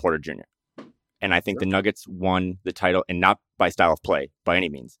Michael Porter Jr. And I think the Nuggets won the title, and not by style of play by any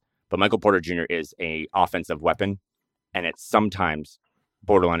means, but Michael Porter Jr. is an offensive weapon, and it's sometimes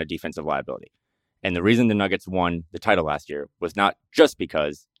borderline a defensive liability. And the reason the Nuggets won the title last year was not just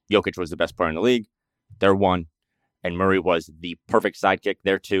because Jokic was the best player in the league. They're one. And Murray was the perfect sidekick.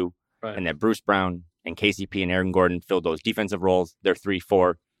 They're two. Right. And that Bruce Brown and KCP and Aaron Gordon filled those defensive roles. They're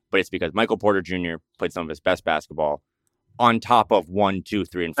 3-4. But it's because Michael Porter Jr. played some of his best basketball on top of 1, 2,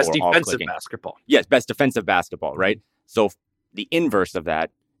 3, and 4. Best defensive basketball. Yes, best defensive basketball, right? So the inverse of that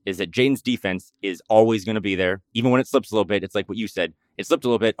is that Jaden's defense is always going to be there. Even when it slips a little bit, it's like what you said. It slipped a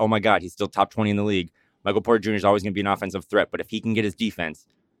little bit. Oh my God, he's still top 20 in the league. Michael Porter Jr. is always going to be an offensive threat. But if he can get his defense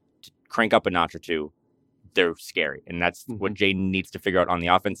to crank up a notch or two, they're scary. And that's what Jaden needs to figure out on the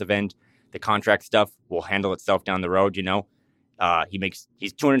offensive end. The contract stuff will handle itself down the road, you know. He's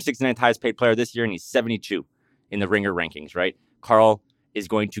 269th highest paid player this year, and he's 72 in the Ringer rankings, right? Karl is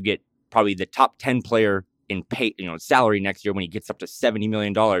going to get probably the top 10 player in pay, salary next year when he gets up to $70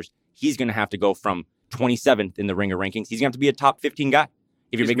 million. He's going to have to go from 27th in the Ringer rankings. He's going to have to be a top 15 guy.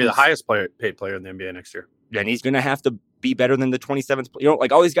 If you're making the highest paid player in the NBA next year. Then he's going to have to be better than the 27th.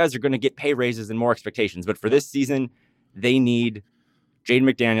 Like all these guys are going to get pay raises and more expectations. But for this season, they need Jaden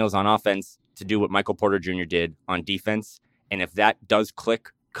McDaniels on offense to do what Michael Porter Jr. did on defense. And if that does click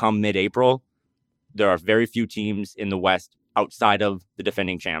come mid-April, there are very few teams in the West outside of the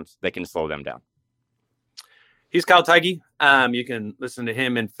defending champs that can slow them down. He's Kyle Theige. You can listen to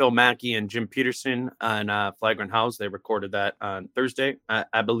him and Phil Mackey and Jim Peterson on Flagrant House. They recorded that on Thursday,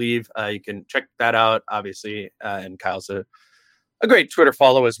 I believe. You can check that out, obviously. And Kyle's a great Twitter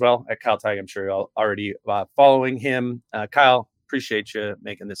follow as well at Kyle Theige. I'm sure you're all already following him. Kyle, appreciate you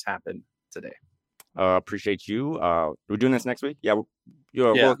making this happen today. Appreciate you. We're doing this next week. Yeah,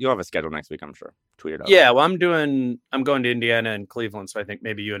 you'll have a schedule next week, I'm sure. Tweet it out. Yeah, well, I'm going to Indiana and Cleveland, so I think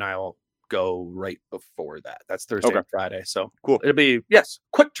maybe you and I will go right before that. That's Thursday and Friday, so cool. It'll be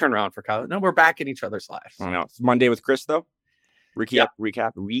quick turnaround for Kyle. No, we're back in each other's lives. I know. It's Monday with Chris though. Recap.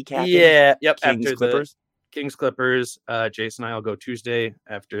 Yeah, yep. Kings after Clippers. Kings Clippers. Jason and I will go Tuesday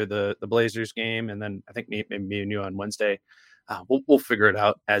after the Blazers game, and then I think maybe me and you on Wednesday. We'll figure it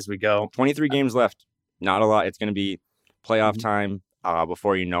out as we go. 23 games left. Not a lot. It's going to be playoff time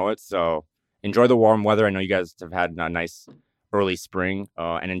before you know it. So enjoy the warm weather. I know you guys have had a nice early spring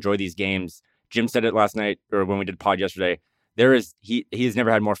and enjoy these games. Jim said it last night or when we did pod yesterday. He has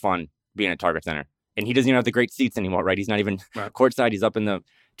never had more fun being at Target Center. And he doesn't even have the great seats anymore, right? He's not even courtside. He's up in the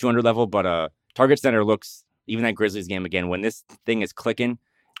 200 level. But Target Center looks, even that Grizzlies game again, when this thing is clicking,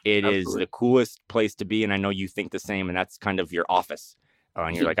 it is the coolest place to be, and I know you think the same, and that's kind of your office.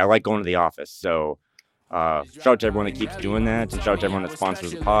 And you're like, I like going to the office. So shout out to everyone that keeps doing that, and shout out to everyone that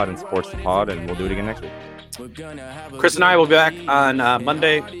sponsors the pod and supports the pod, and we'll do it again next week. Chris and I will be back on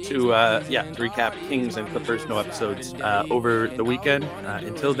Monday to recap Kings and Clippers. No episodes over the weekend.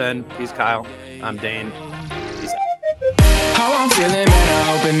 Until then, he's Kyle. I'm Dane. Peace out. How I'm feeling, man,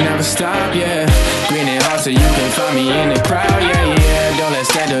 I hope it never stop, yeah. Green and hot so you can find me in the crowd, yeah. Don't let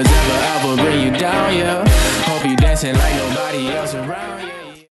standards ever bring you down, yeah. Hope you dancing like nobody else around,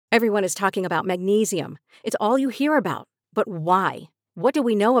 yeah. Everyone is talking about magnesium. It's all you hear about. But why? What do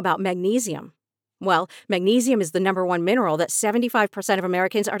we know about magnesium? Well, magnesium is the number one mineral that 75% of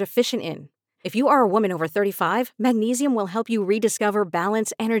Americans are deficient in. If you are a woman over 35, magnesium will help you rediscover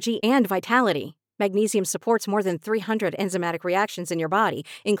balance, energy, and vitality. Magnesium supports more than 300 enzymatic reactions in your body,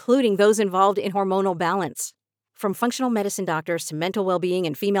 including those involved in hormonal balance. From functional medicine doctors to mental well-being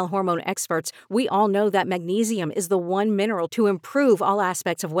and female hormone experts, we all know that magnesium is the one mineral to improve all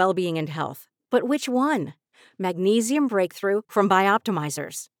aspects of well-being and health. But which one? Magnesium Breakthrough from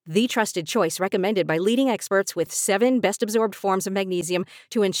Bioptimizers, the trusted choice recommended by leading experts with 7 best-absorbed forms of magnesium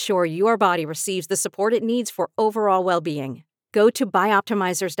to ensure your body receives the support it needs for overall well-being. Go to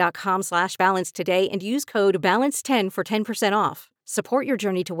bioptimizers.com/balance today and use code BALANCE10 for 10% off. Support your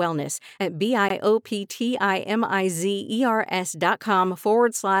journey to wellness at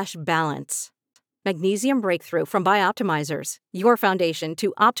bioptimizers.com/balance. Magnesium Breakthrough from Bioptimizers, your foundation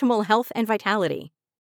to optimal health and vitality.